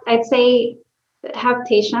 I'd say have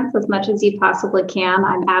patience as much as you possibly can.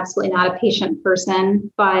 I'm absolutely not a patient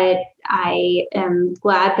person, but I am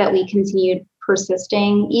glad that we continued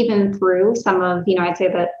persisting even through some of, I'd say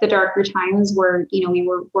the darker times where, we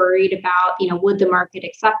were worried about, would the market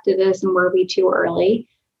accept this and were we too early?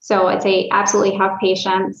 So I'd say absolutely have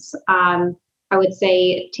patience. I would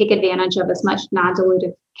say take advantage of as much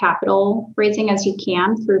non-dilutive capital raising as you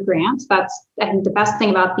can through grants. That's, I think, the best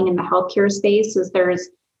thing about being in the healthcare space is there's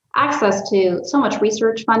access to so much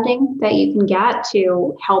research funding that you can get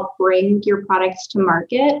to help bring your products to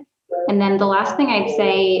market. And then the last thing I'd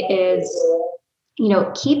say is,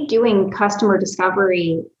 keep doing customer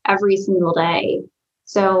discovery every single day.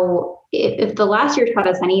 So if the last year taught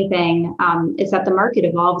us anything, is that the market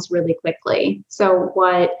evolves really quickly. So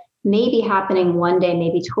what may be happening one day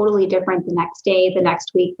may be totally different the next day, the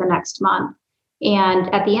next week, the next month.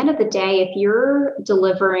 And at the end of the day, if you're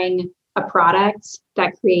delivering a product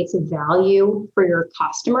that creates value for your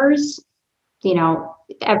customers,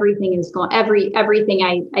 everything is going,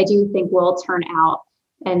 everything I do think will turn out.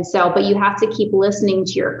 And so, but you have to keep listening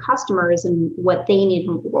to your customers and what they need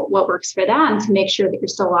and what works for them to make sure that you're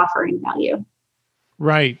still offering value.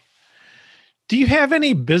 Right. Do you have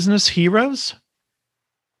any business heroes?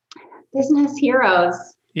 Business heroes.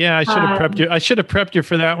 Yeah, I should have prepped you. I should have prepped you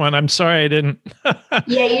for that one. I'm sorry I didn't.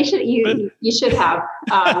 Yeah, you should. You should have.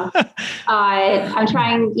 I'm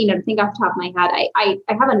trying, to think off the top of my head. I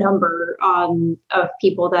have a number of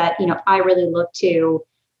people that I really look to,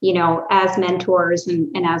 as mentors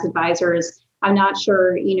and as advisors. I'm not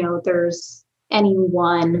sure, there's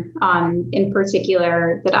anyone in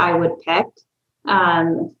particular that I would pick.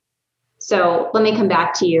 So let me come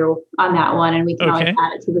back to you on that one, and we can always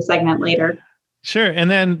add it to the segment later. Sure. And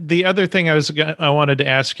then the other thing I wanted to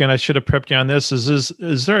ask you, and I should have prepped you on this,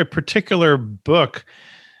 is there a particular book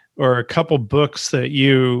or a couple books that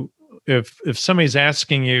if somebody's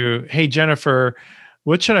asking you, hey, Jennifer,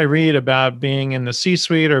 what should I read about being in the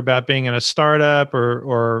C-suite or about being in a startup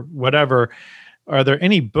or whatever? Are there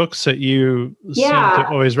any books that you seem to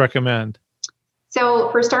always recommend? So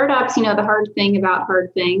for startups, The Hard Thing About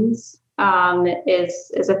Hard Things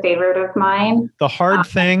is a favorite of mine. The Hard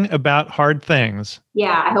Thing About Hard Things.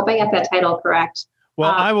 Yeah, I hope I got that title correct.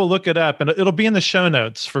 Well, I will look it up, and it'll be in the show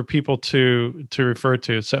notes for people to refer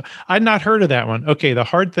to. So I'd not heard of that one. Okay, The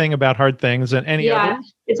Hard Thing About Hard Things, and any other?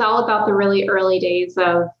 It's all about the really early days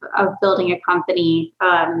of building a company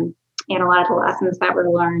and a lot of the lessons that were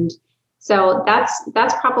learned. So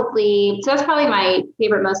that's probably my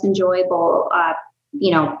favorite, most enjoyable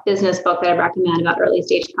business book that I recommend about early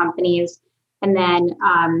stage companies. And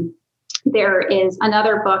then there is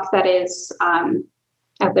another book that is,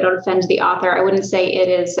 if I don't offend the author, I wouldn't say it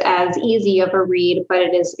is as easy of a read, but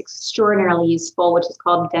it is extraordinarily useful, which is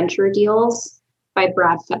called Venture Deals by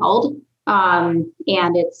Brad Feld. And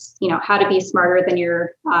it's, how to be smarter than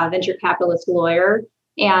your venture capitalist lawyer.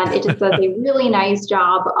 And it just does a really nice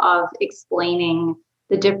job of explaining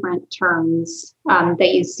the different terms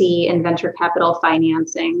that you see in venture capital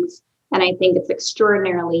financings. And I think it's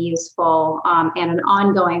extraordinarily useful and an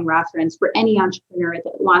ongoing reference for any entrepreneur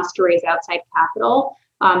that wants to raise outside capital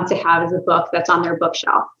to have as a book that's on their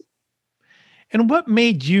bookshelf. And what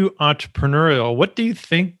made you entrepreneurial? What do you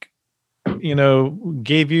think,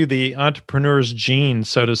 gave you the entrepreneur's gene,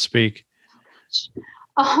 so to speak?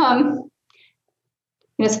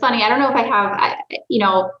 It's funny. I don't know if I have,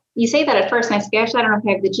 you say that at first and I say, actually, I don't know if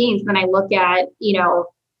I have the genes. Then I look at,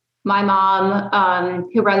 my mom,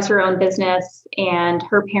 who runs her own business, and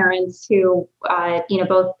her parents who,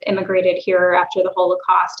 both immigrated here after the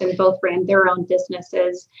Holocaust and both ran their own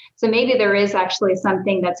businesses. So maybe there is actually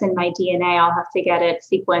something that's in my DNA. I'll have to get it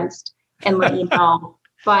sequenced and let you know.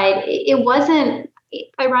 But it wasn't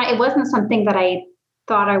something that I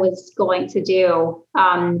thought I was going to do.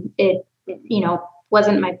 It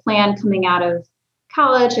wasn't my plan coming out of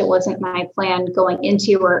college. It wasn't my plan going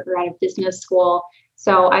into or out of business school.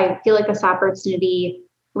 So I feel like this opportunity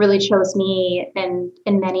really chose me in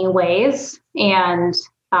many ways. And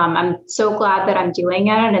I'm so glad that I'm doing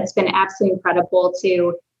it. And it's been absolutely incredible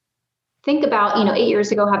to think about, 8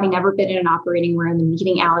 years ago, having never been in an operating room and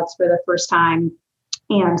meeting Alex for the first time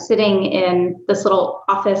and sitting in this little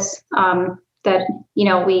office that,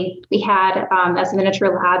 we had as a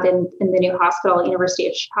miniature lab in the new hospital, University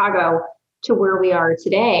of Chicago, to where we are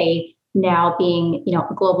today, now being,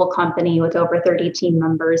 a global company with over 30 team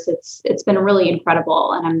members. It's been really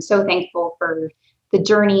incredible. And I'm so thankful for the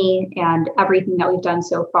journey and everything that we've done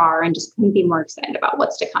so far, and just couldn't be more excited about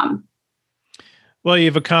what's to come. Well,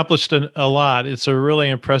 you've accomplished a lot. It's a really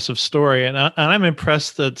impressive story. And I'm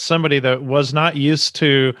impressed that somebody that was not used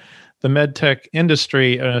to the medtech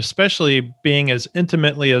industry, and especially being as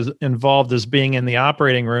intimately as involved as being in the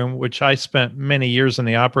operating room, which I spent many years in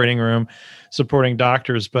the operating room supporting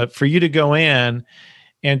doctors. But for you to go in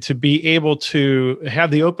and to be able to have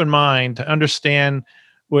the open mind to understand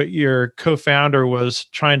what your co-founder was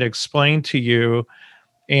trying to explain to you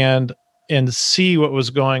and see what was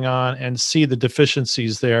going on and see the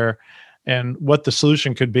deficiencies there and what the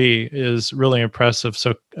solution could be is really impressive.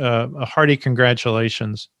 So a hearty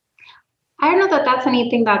congratulations. I don't know that that's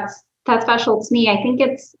anything that's special to me. I think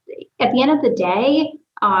it's, at the end of the day,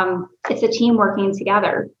 it's a team working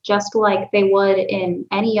together, just like they would in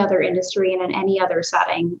any other industry and in any other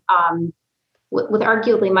setting, with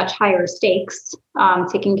arguably much higher stakes,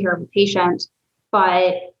 taking care of a patient.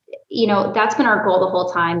 But, that's been our goal the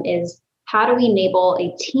whole time, is how do we enable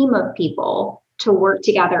a team of people to work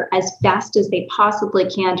together as best as they possibly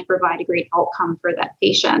can to provide a great outcome for that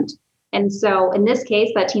patient. And so in this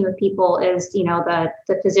case, that team of people is,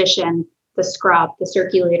 the physician, the scrub, the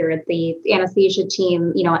circulator, the anesthesia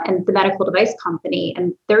team, and the medical device company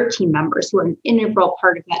and their team members who are an integral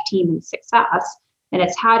part of that team's success. And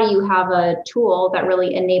it's how do you have a tool that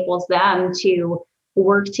really enables them to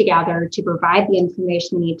work together to provide the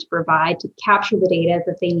information they need to provide, to capture the data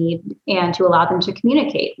that they need, and to allow them to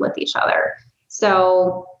communicate with each other.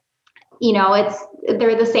 So,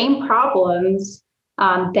 they're the same problems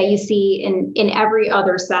that you see in every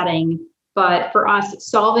other setting. But for us,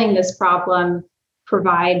 solving this problem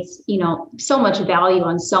provides, so much value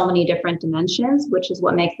on so many different dimensions, which is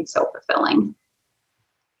what makes it so fulfilling.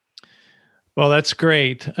 Well, that's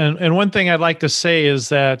great. And one thing I'd like to say is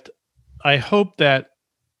that I hope that,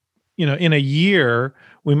 in a year,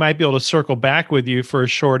 we might be able to circle back with you for a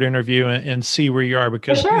short interview and see where you are,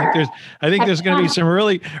 because sure. I think there's going to be some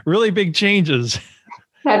really, really big changes.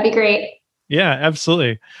 That'd be great. Yeah,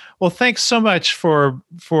 absolutely. Well, thanks so much for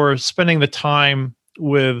spending the time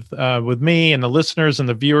with me and the listeners and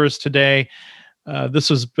the viewers today. This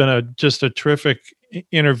has been just a terrific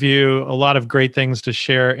interview, a lot of great things to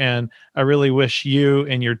share, and I really wish you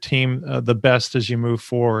and your team the best as you move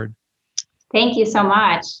forward. Thank you so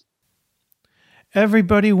much.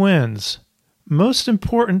 Everybody wins. Most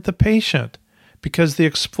important, the patient, because the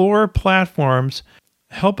Explorer platforms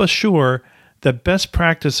help assure that best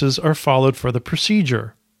practices are followed for the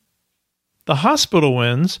procedure. The hospital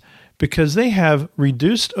wins because they have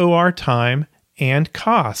reduced OR time and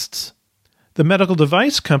costs. The medical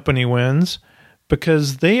device company wins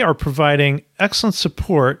because they are providing excellent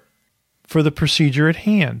support for the procedure at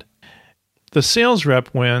hand. The sales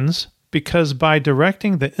rep wins because by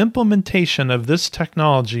directing the implementation of this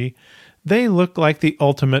technology, they look like the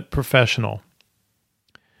ultimate professional.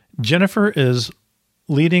 Jennifer is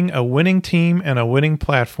leading a winning team and a winning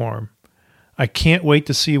platform. I can't wait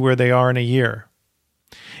to see where they are in a year.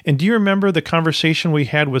 And do you remember the conversation we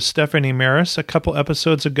had with Stephanie Maris a couple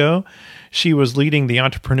episodes ago? She was leading the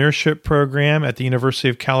entrepreneurship program at the University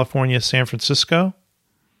of California, San Francisco.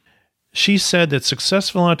 She said that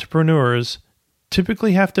successful entrepreneurs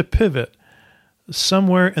typically have to pivot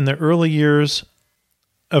somewhere in the early years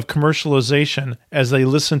of commercialization as they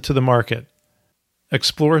listen to the market.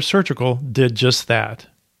 Explorer Surgical did just that.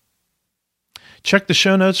 Check the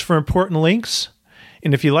show notes for important links.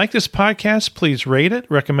 And if you like this podcast, please rate it,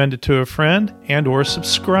 recommend it to a friend, and/or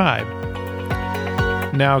subscribe.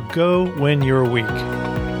 Now go win your week.